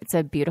moon. It's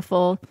a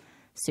beautiful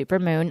super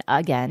moon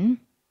again.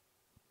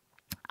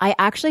 I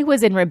actually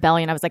was in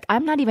rebellion. I was like,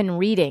 I'm not even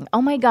reading.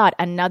 Oh my God,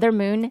 another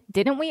moon.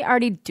 Didn't we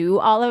already do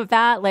all of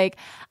that? Like,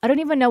 I don't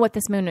even know what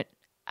this moon,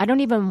 I don't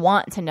even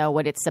want to know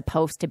what it's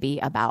supposed to be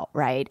about,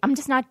 right? I'm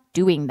just not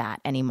doing that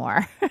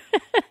anymore.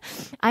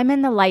 I'm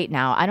in the light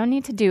now. I don't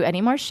need to do any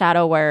more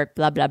shadow work,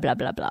 blah, blah, blah,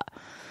 blah, blah.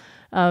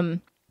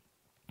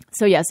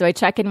 So I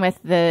check in with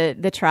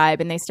the tribe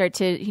and they start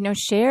to, you know,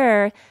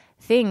 share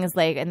things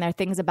like, and there are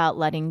things about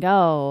letting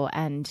go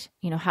and,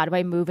 you know, how do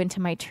I move into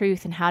my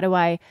truth and how do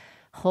I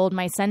hold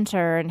my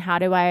center and how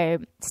do I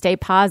stay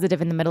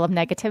positive in the middle of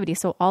negativity?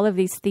 So all of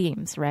these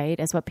themes, right,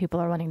 is what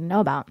people are wanting to know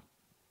about.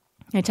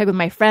 I check with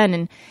my friend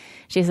and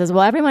she says,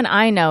 well, everyone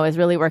I know is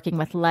really working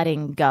with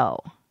letting go,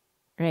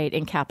 right,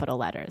 in capital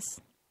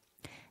letters.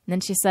 And then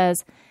she says,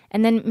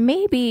 and then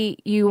maybe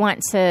you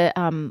want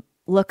to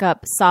look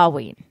up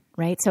Samhain,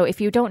 right? So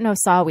if you don't know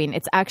Samhain,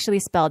 it's actually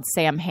spelled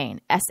Samhain,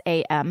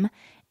 Samhain.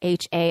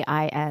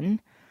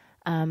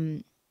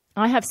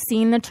 I have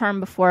seen the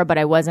term before, but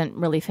I wasn't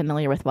really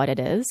familiar with what it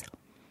is.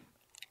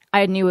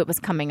 I knew it was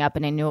coming up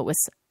and I knew it was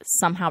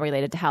somehow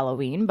related to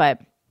Halloween, but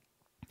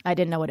I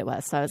didn't know what it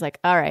was. So I was like,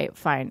 all right,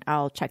 fine,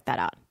 I'll check that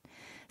out.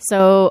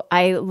 So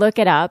I look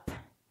it up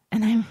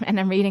and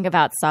I'm reading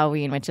about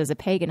Samhain, which is a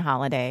pagan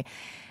holiday.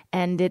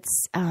 And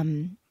it's,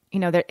 you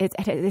know,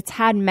 it's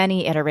had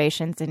many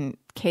iterations and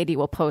Katie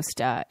will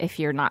post, if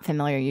you're not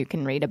familiar, you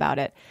can read about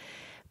it.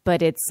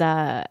 But it's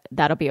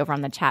that'll be over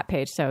on the chat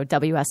page, so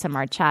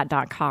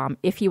wsmrchat.com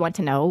if you want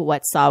to know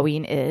what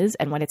Samhain is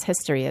and what its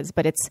history is.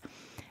 But it's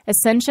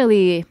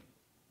essentially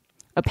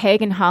a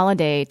pagan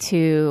holiday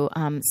to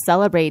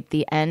celebrate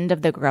the end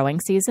of the growing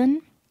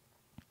season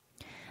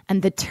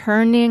and the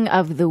turning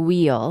of the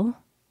wheel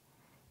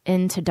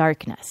into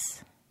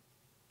darkness,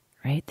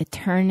 right? The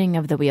turning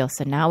of the wheel.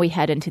 So now we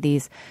head into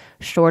these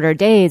shorter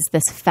days,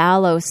 this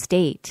fallow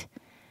state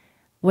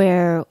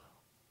where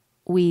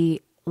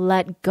we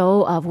let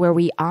go of, where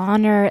we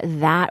honor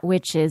that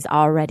which is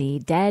already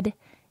dead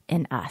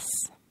in us.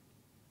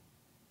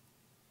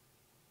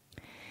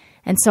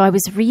 And so I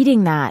was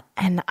reading that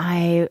and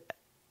I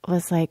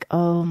was like,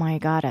 oh my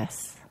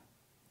goddess,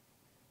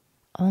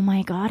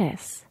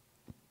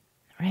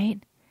 right?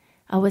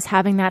 I was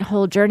having that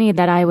whole journey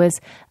that I was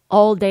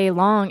all day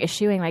long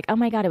eschewing, like, oh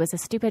my God, it was a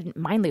stupid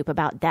mind loop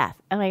about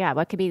death. Oh my God,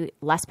 what could be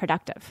less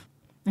productive?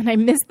 And I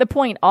missed the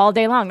point all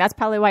day long. That's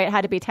probably why it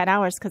had to be 10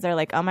 hours because they're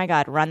like, oh my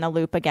God, run the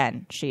loop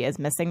again. She is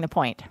missing the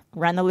point.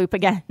 Run the loop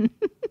again.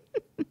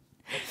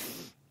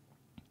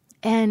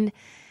 And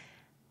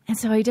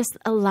so I just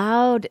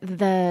allowed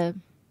the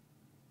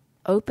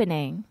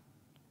opening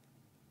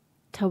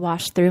to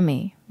wash through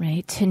me,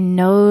 right? To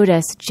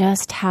notice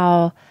just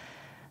how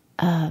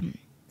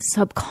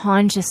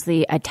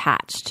subconsciously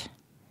attached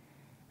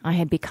I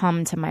had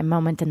become to my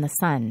moment in the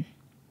sun,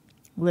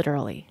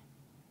 literally.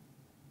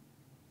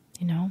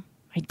 You know,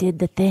 I did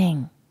the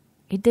thing.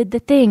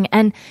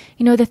 And,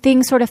 you know, the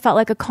thing sort of felt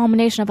like a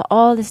culmination of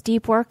all this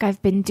deep work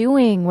I've been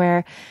doing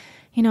where,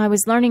 you know, I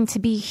was learning to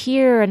be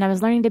here and I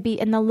was learning to be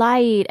in the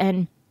light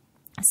and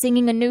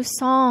singing a new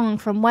song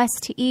from west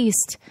to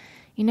east.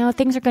 You know,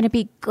 things are going to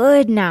be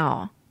good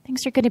now.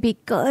 Things are going to be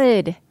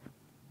good.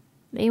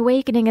 The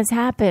awakening has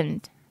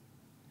happened.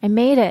 I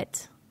made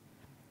it,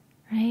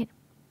 right?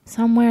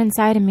 Somewhere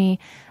inside of me,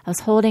 I was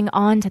holding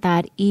on to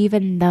that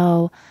even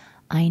though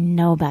I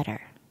know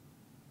better.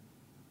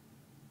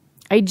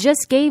 I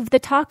just gave the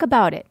talk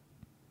about it.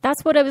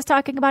 That's what I was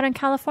talking about in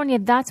California.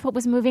 That's what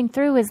was moving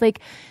through is like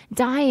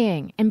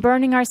dying and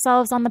burning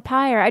ourselves on the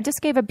pyre. I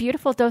just gave a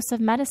beautiful dose of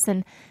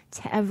medicine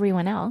to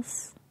everyone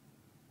else.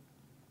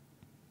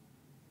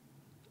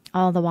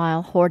 All the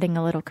while hoarding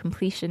a little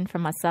completion for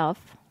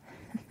myself.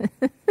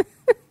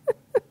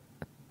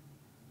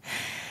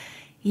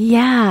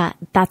 Yeah,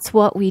 that's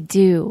what we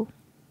do.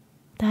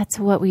 That's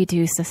what we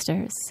do,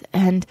 sisters.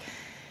 And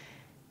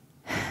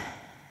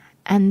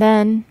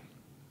then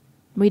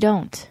we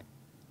don't.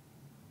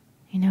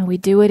 You know, we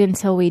do it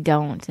until we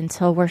don't,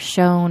 until we're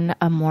shown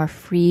a more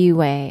free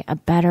way, a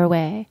better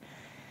way,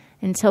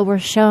 until we're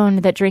shown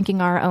that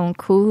drinking our own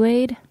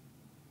Kool-Aid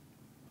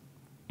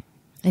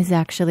is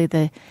actually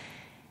the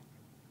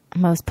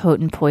most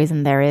potent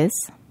poison there is.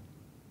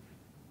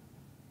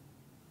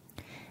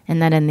 And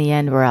that in the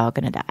end, we're all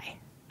going to die.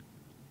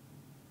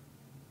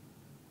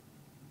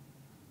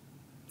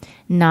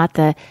 Not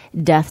the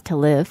death to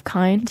live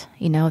kind.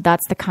 You know,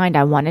 that's the kind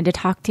I wanted to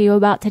talk to you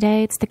about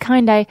today. It's the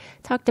kind I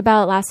talked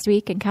about last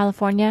week in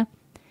California.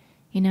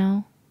 You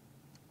know,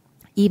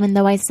 even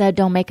though I said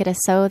don't make it a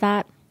so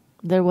that,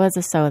 there was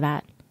a so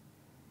that,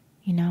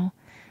 you know,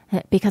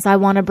 because I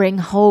want to bring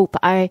hope.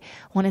 I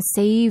want to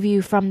save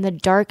you from the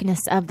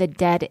darkness of the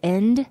dead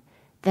end,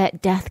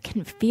 that death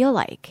can feel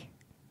like.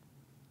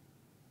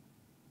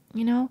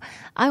 You know,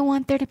 I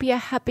want there to be a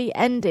happy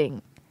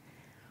ending.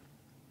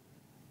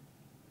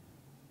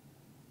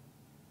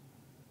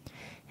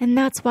 And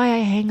that's why I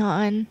hang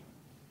on.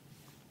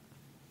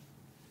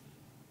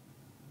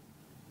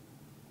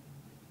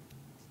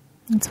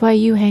 That's why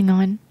you hang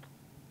on.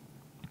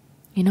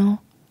 You know?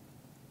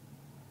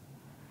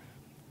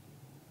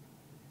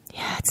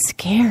 Yeah, it's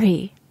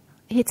scary.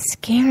 It's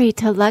scary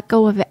to let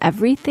go of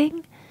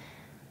everything.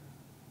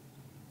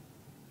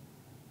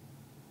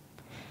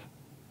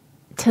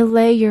 To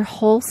lay your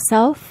whole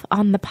self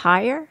on the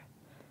pyre.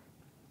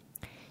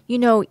 You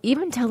know,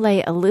 even to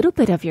lay a little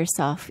bit of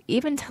yourself,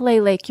 even to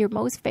lay like your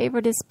most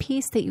favoriteest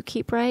piece that you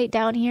keep right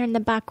down here in the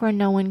background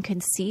no one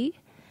can see.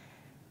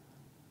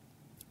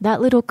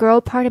 That little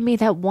girl part of me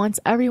that wants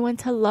everyone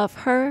to love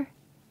her.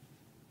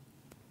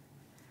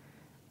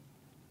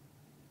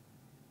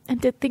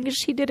 And to think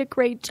she did a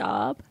great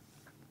job.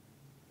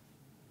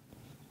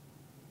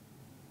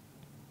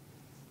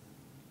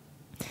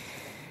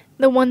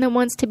 The one that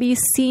wants to be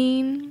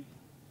seen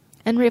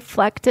and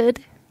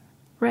reflected,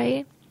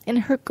 right, in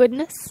her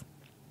goodness.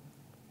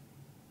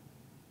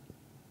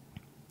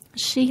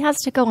 She has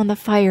to go on the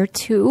fire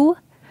too.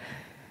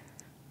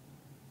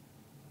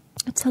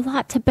 It's a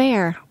lot to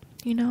bear,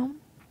 you know?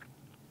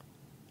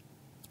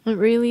 It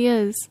really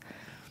is.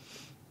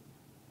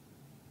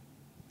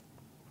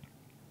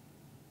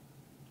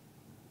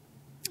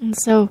 And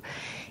so,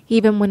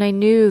 even when I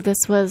knew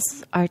this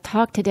was our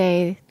talk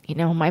today, you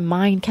know, my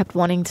mind kept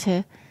wanting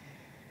to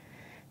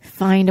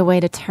find a way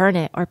to turn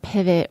it or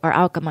pivot or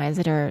alchemize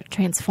it or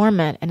transform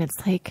it. And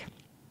it's like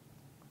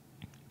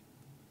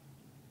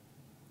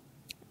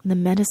the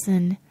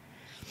medicine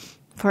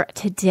for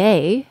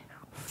today,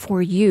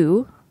 for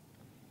you,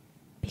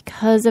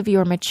 because of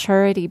your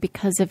maturity,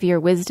 because of your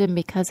wisdom,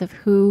 because of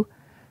who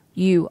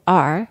you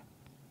are,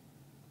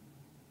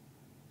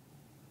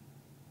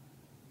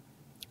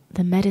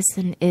 the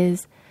medicine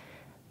is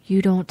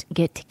you don't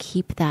get to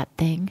keep that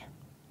thing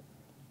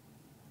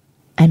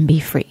and be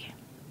free.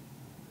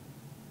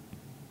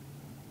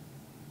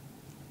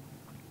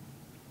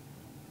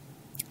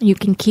 You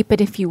can keep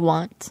it if you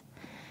want.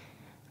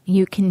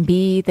 You can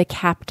be the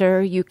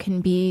captor. You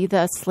can be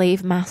the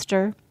slave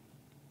master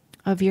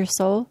of your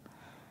soul.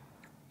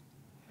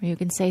 Or you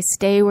can say,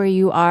 stay where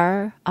you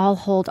are. I'll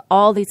hold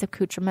all these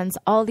accoutrements,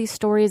 all these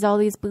stories, all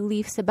these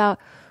beliefs about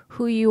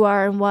who you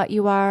are and what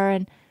you are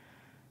and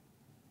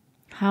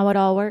how it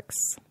all works.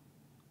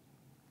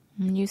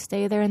 And you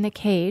stay there in the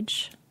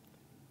cage,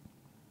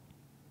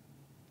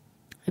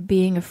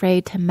 being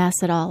afraid to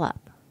mess it all up.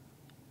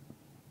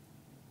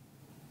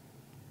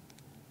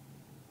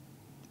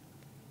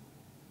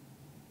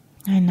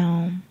 I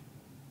know.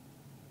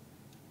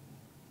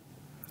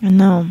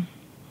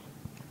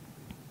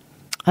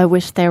 I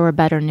wish there were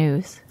better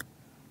news.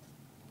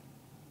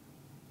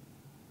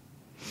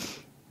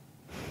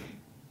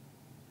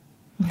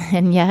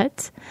 And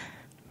yet,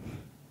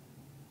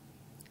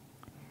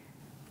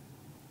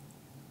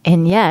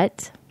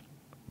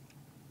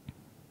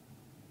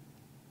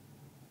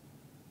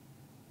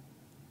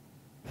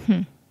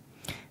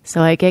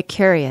 so I get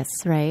curious,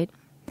 right?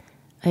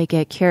 I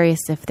get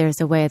curious if there's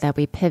a way that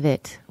we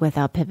pivot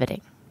without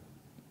pivoting.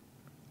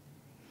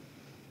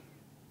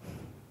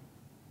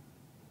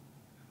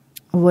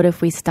 What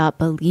if we stop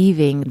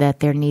believing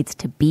that there needs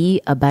to be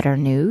a better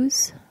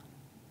news?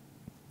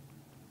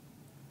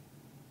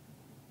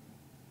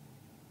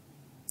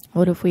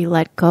 What if we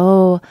let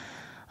go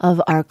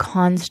of our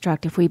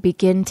construct, if we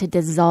begin to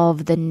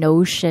dissolve the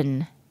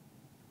notion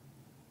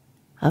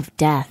of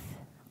death?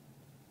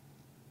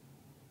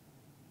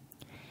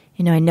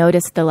 You know, I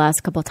noticed the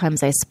last couple of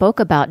times I spoke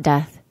about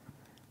death,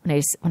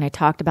 when I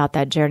talked about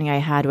that journey I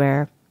had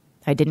where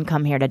I didn't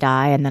come here to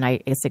die, and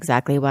then it's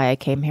exactly why I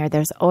came here.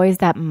 There's always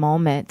that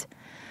moment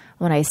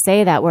when I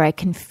say that where I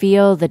can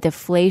feel the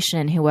deflation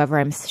in whoever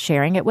I'm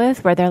sharing it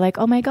with, where they're like,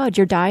 oh my God,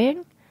 you're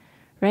dying,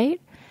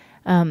 right?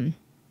 Don't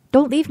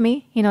leave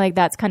me. You know, like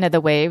that's kind of the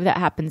wave that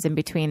happens in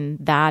between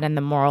that and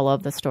the moral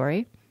of the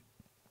story.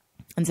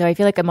 And so I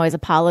feel like I'm always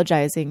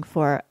apologizing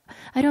for,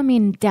 I don't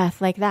mean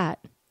death like that,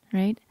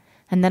 right?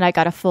 And then I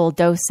got a full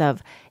dose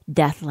of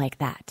death like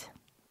that.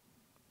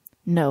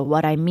 No,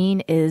 what I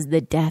mean is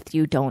the death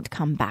you don't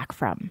come back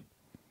from.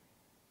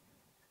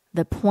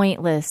 The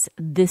pointless,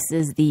 this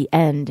is the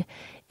end,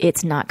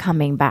 it's not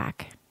coming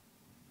back.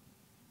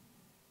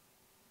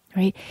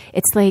 Right?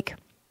 It's like,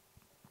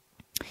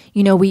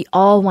 you know, we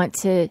all want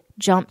to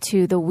jump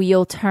to the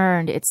wheel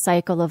turned, it's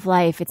cycle of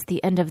life, it's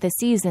the end of the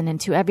season, and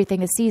to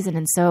everything is season,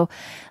 and so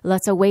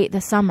let's await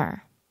the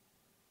summer.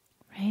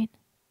 Right?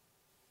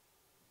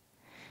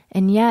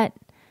 And yet,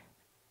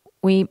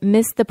 we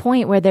miss the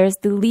point where there's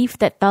the leaf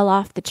that fell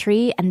off the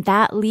tree, and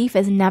that leaf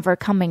is never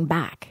coming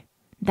back.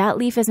 That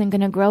leaf isn't going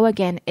to grow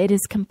again. It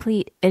is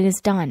complete. It is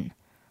done.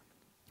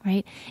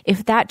 Right?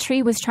 If that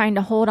tree was trying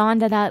to hold on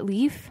to that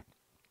leaf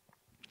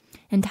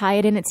and tie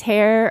it in its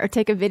hair or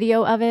take a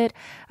video of it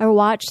or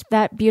watch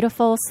that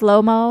beautiful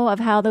slow-mo of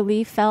how the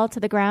leaf fell to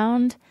the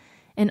ground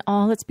in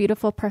all its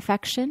beautiful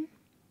perfection,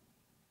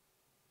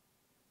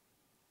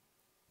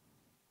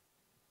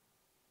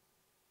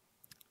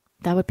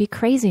 That would be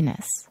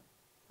craziness.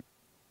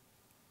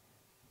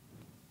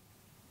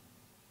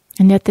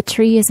 And yet the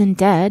tree isn't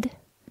dead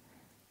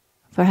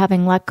for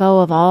having let go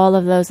of all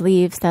of those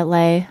leaves that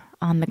lay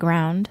on the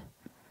ground,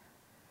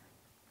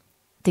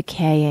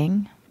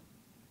 decaying.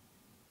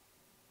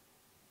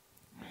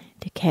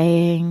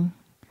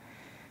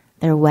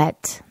 They're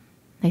wet.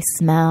 They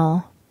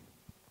smell.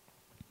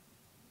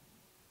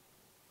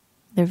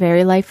 They're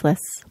very lifeless.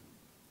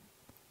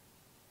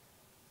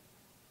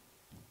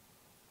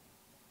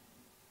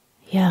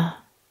 Yeah.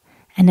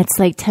 And it's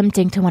like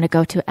tempting to want to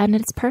go to, and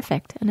it's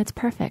perfect,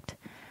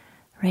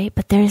 right?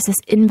 But there's this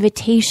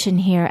invitation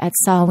here at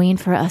Samhain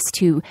for us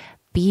to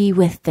be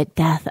with the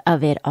death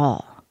of it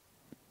all.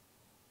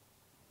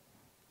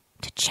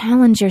 To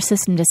challenge your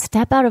system, to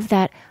step out of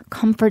that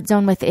comfort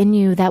zone within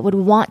you that would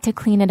want to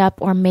clean it up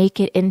or make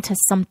it into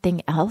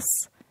something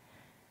else,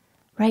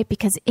 right?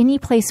 Because any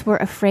place we're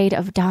afraid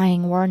of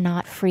dying, we're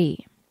not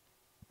free.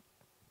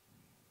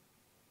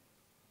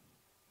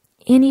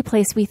 Any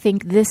place we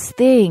think this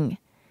thing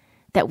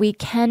that we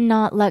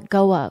cannot let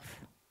go of,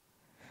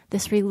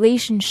 this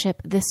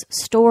relationship, this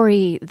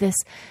story, this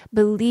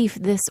belief,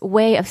 this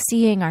way of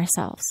seeing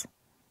ourselves.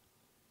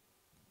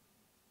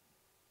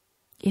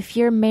 If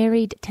you're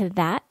married to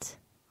that,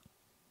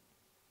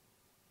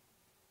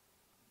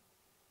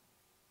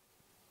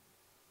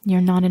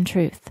 you're not in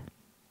truth.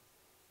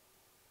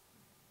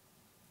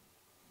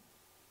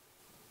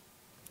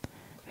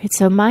 Right,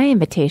 so my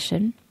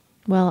invitation,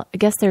 well, I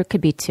guess there could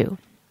be two.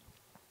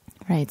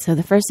 Right, so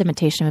the first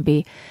invitation would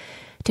be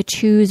to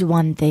choose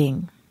one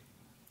thing.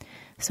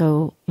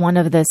 So one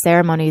of the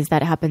ceremonies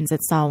that happens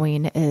at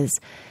Samhain is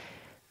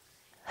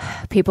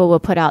people will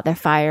put out their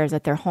fires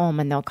at their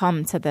home, and they'll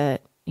come to the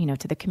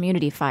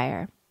community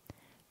fire,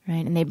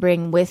 right? And they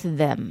bring with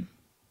them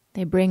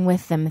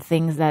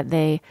things that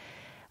they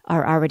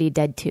are already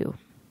dead to.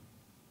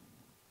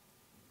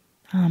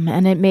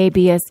 And it may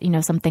be as,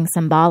 something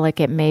symbolic.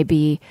 It may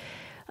be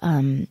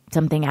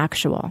something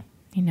actual,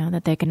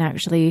 that they can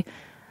actually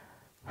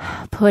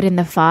put in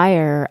the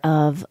fire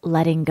of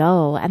letting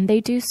go. And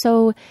they do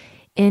so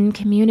in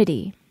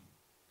community.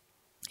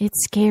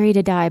 It's scary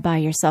to die by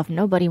yourself.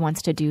 Nobody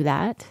wants to do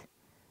that.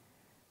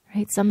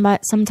 Right?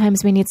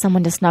 Sometimes we need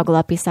someone to snuggle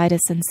up beside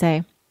us and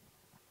say,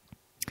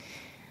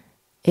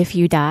 if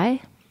you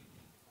die,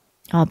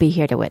 I'll be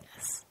here to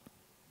witness.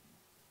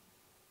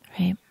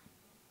 Right?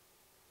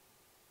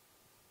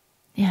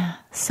 Yeah.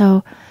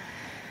 So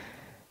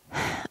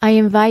I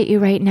invite you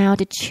right now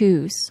to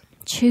choose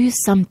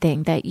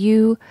something that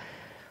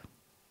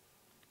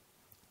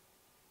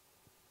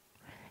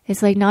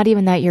it's like not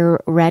even that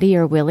you're ready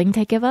or willing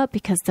to give up,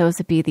 because those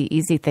would be the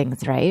easy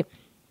things, right?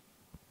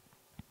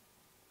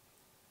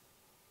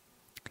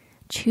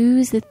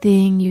 Choose the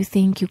thing you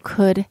think you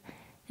could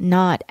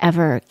not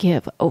ever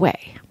give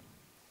away.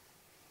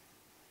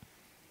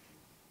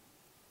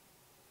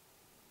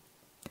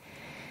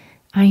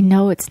 I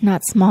know it's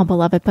not small,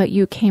 beloved, but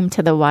you came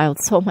to the Wild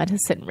Soul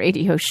Medicine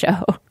radio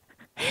show.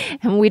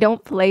 And we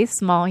don't play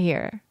small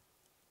here.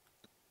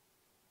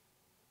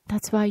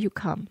 That's why you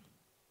come.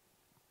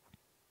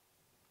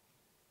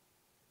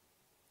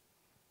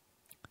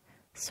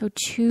 So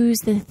choose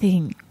the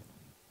thing.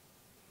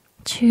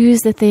 Choose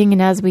the thing,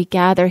 and as we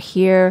gather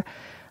here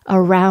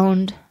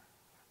around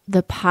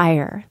the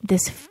pyre,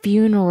 this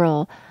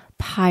funeral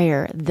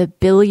pyre, the 1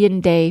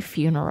 billion-day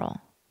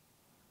funeral,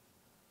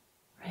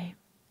 right?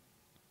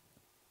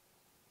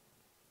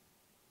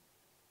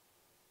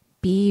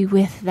 Be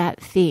with that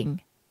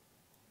thing.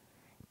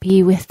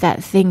 Be with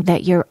that thing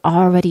that you're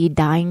already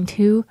dying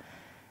to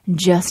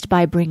just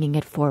by bringing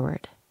it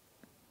forward.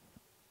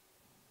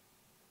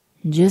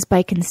 Just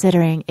by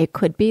considering it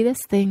could be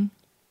this thing.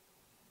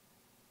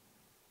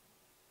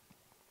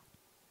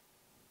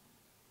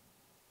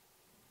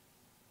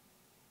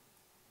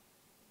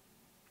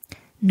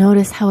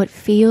 Notice how it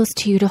feels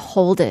to you to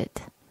hold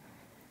it.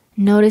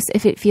 Notice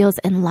if it feels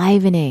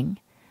enlivening.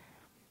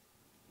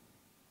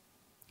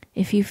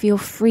 If you feel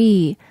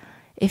free,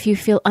 if you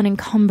feel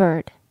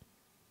unencumbered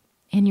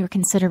in your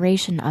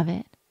consideration of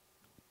it.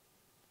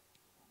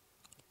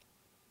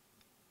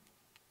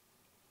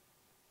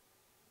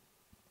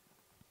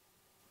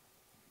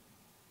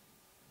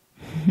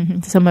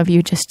 Some of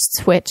you just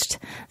switched.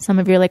 Some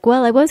of you are like,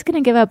 well, I was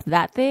going to give up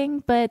that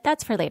thing, but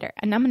that's for later.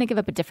 And I'm going to give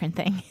up a different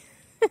thing.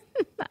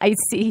 I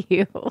see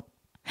you.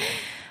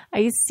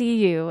 I see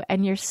you.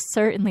 And you're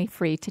certainly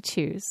free to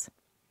choose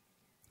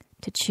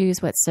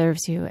what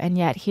serves you. And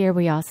yet here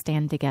we all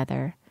stand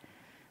together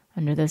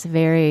under this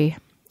very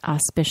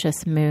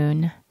auspicious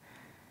moon,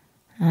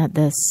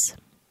 this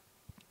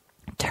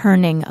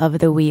turning of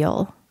the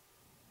wheel.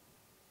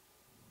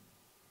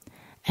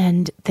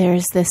 And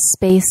there's this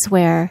space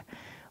where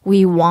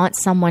we want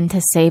someone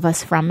to save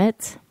us from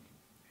it.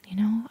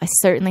 I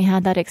certainly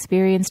had that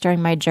experience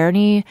during my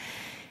journey.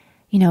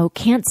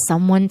 Can't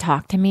someone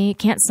talk to me?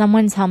 Can't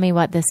someone tell me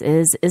what this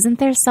is? Isn't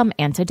there some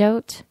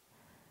antidote?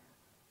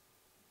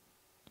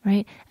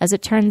 Right? As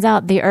it turns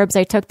out, the herbs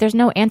I took, there's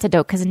no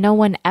antidote because no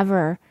one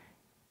ever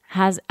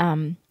has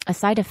a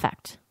side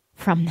effect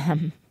from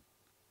them.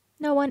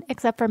 No one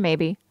except for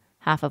maybe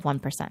half of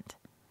 1%,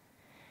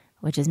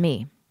 which is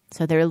me.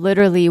 So there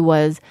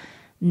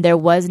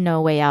was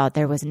no way out.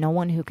 There was no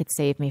one who could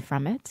save me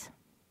from it.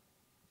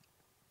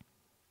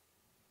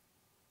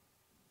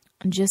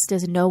 Just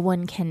as no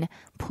one can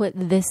put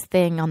this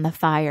thing on the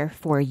fire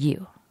for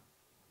you.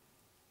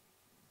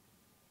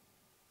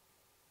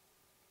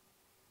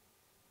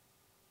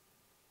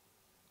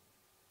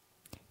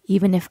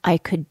 Even if I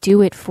could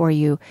do it for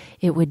you,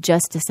 it would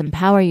just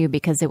disempower you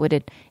because it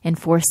would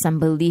enforce some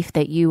belief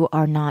that you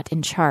are not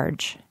in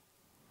charge,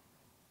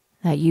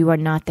 that you are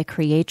not the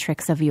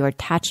creatrix of your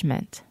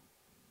attachment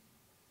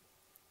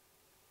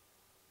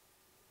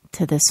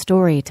to this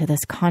story, to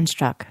this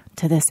construct,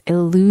 to this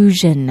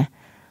illusion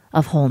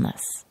of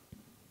wholeness.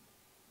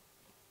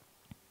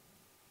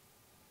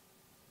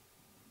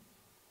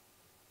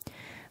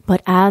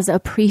 But as a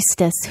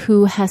priestess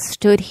who has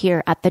stood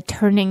here at the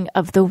turning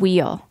of the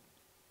wheel,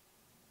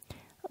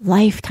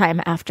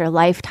 lifetime after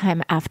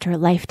lifetime after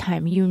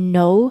lifetime, you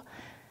know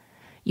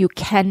you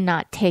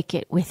cannot take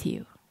it with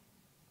you.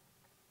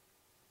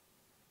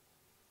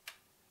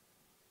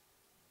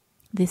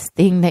 This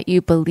thing that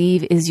you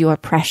believe is your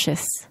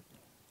precious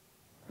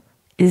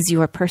is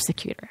your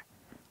persecutor.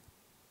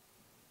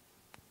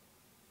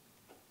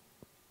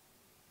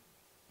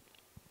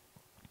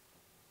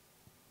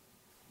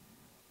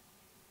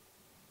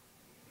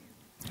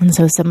 And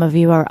so some of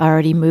you are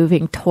already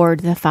moving toward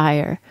the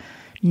fire,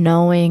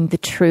 knowing the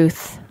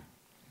truth,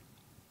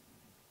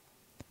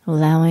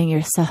 allowing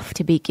yourself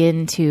to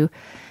begin to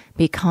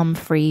become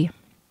free.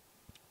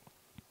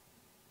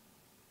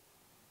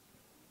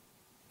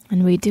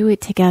 And we do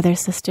it together,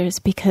 sisters,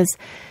 because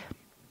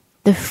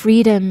the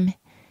freedom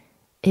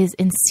is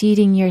in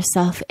seating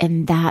yourself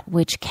in that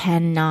which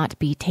cannot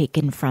be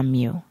taken from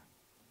you.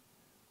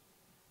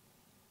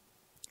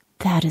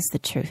 That is the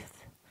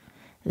truth.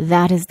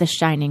 That is the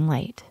shining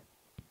light.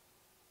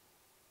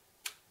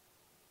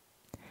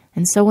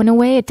 And so in a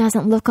way, it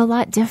doesn't look a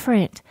lot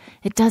different.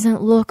 It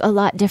doesn't look a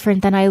lot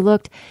different than I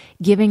looked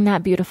giving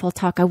that beautiful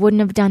talk. I wouldn't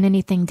have done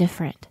anything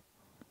different.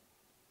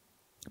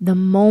 The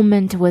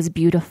moment was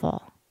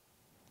beautiful.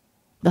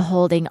 The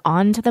holding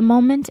on to the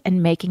moment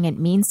and making it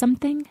mean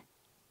something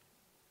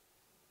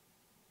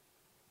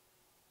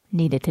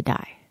needed to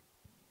die.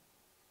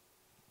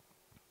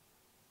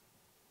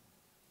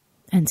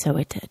 And so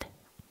it did.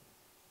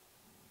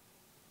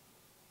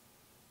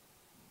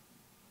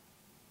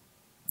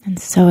 And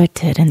so it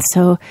did. And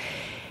so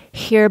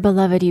here,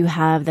 beloved, you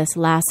have this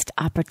last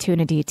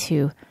opportunity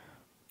to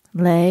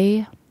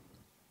lay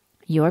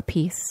your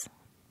peace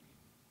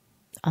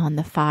on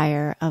the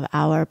fire of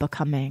our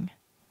becoming.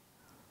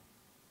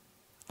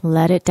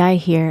 Let it die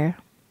here,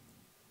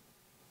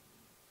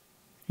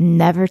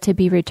 never to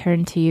be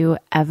returned to you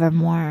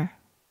evermore.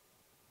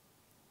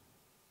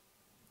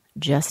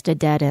 Just a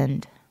dead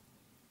end.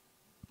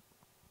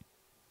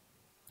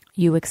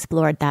 You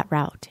explored that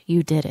route.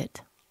 You did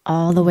it.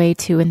 All the way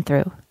to and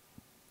through.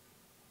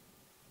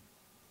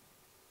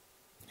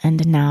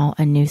 And now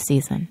a new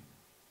season.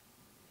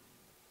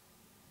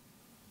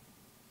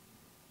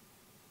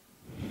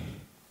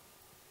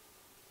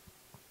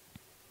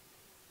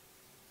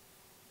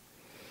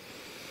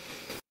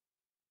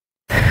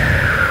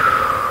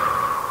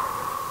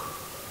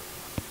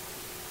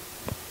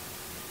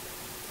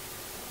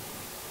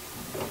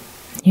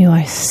 You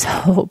are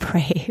so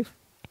brave.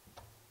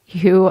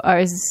 You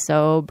are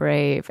so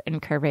brave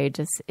and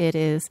courageous. It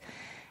is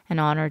an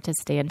honor to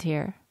stand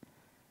here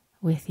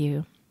with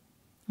you,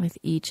 with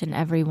each and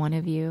every one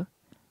of you.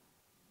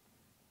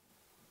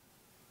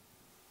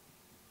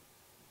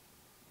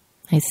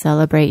 I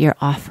celebrate your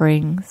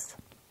offerings.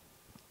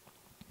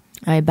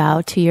 I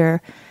bow to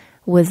your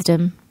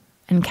wisdom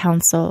and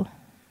counsel.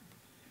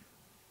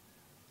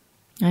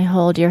 I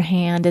hold your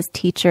hand as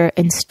teacher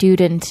and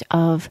student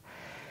of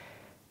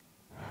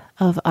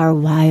our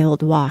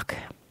wild walk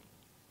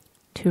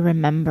to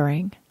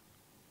remembering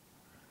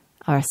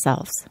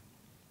ourselves.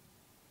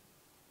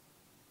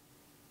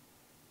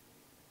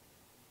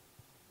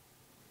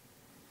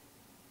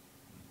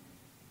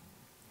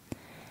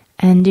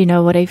 And you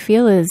know what I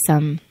feel is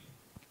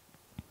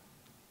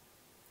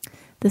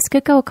this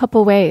could go a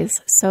couple ways.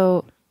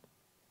 So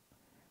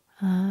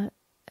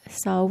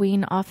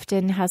Samhain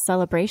often has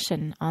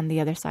celebration on the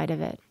other side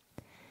of it.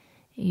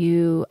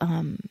 You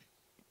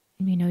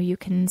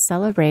can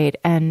celebrate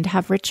and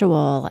have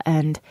ritual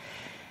and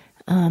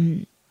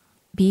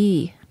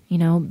be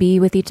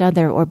with each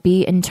other, or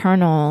be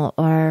internal,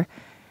 or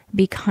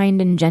be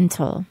kind and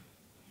gentle.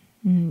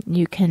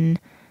 You can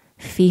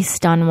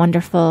feast on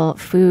wonderful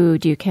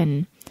food. You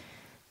can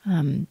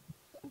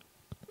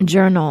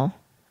journal.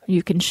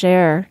 You can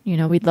share.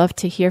 We'd love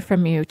to hear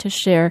from you, to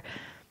share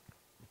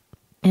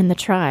in the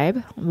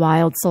tribe,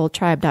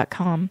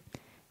 wildsoultribe.com.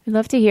 We'd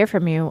love to hear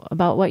from you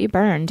about what you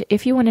burned,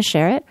 if you want to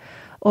share it,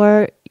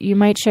 or you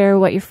might share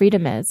what your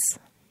freedom is.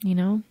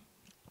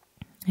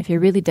 If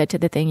you're really dead to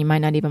the thing, you might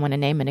not even want to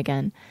name it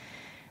again.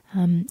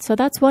 So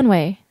that's one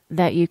way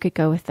that you could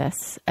go with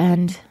this.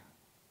 And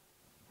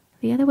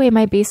the other way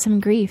might be some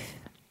grief.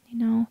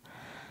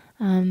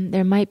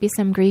 There might be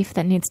some grief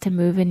that needs to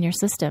move in your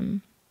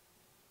system.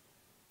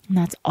 And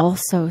that's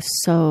also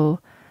so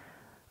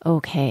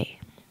okay.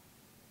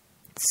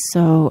 It's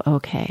so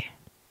okay.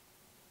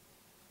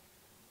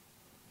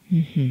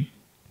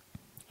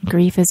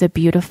 Grief is a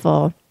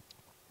beautiful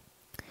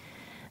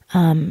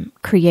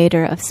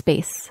creator of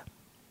space.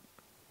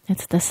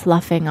 It's the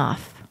sloughing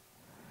off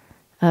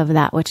of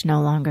that which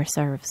no longer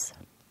serves.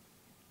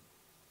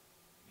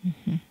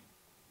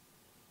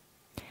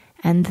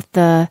 And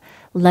the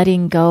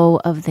letting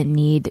go of the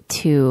need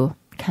to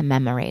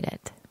commemorate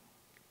it.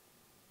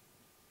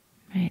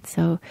 Right?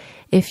 So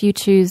if you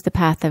choose the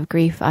path of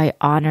grief, I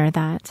honor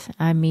that.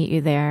 I meet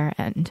you there,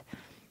 and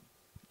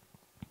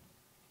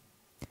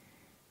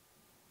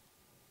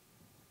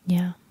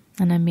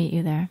I meet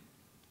you there.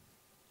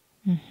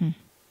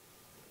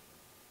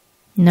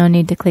 No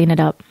need to clean it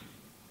up.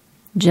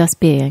 Just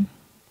being.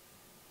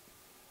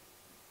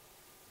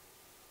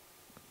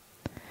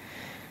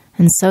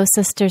 And so,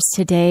 sisters,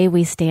 today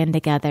we stand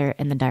together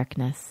in the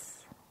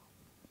darkness.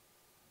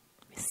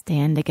 We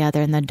stand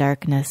together in the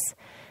darkness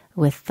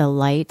with the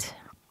light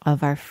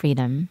of our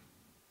freedom,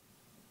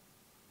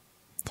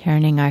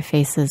 turning our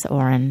faces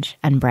orange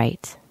and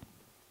bright.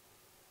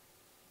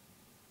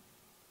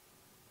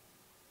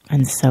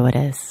 And so it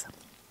is.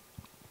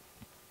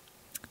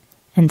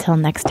 Until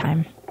next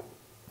time,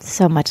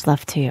 so much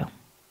love to you.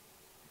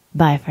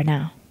 Bye for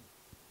now.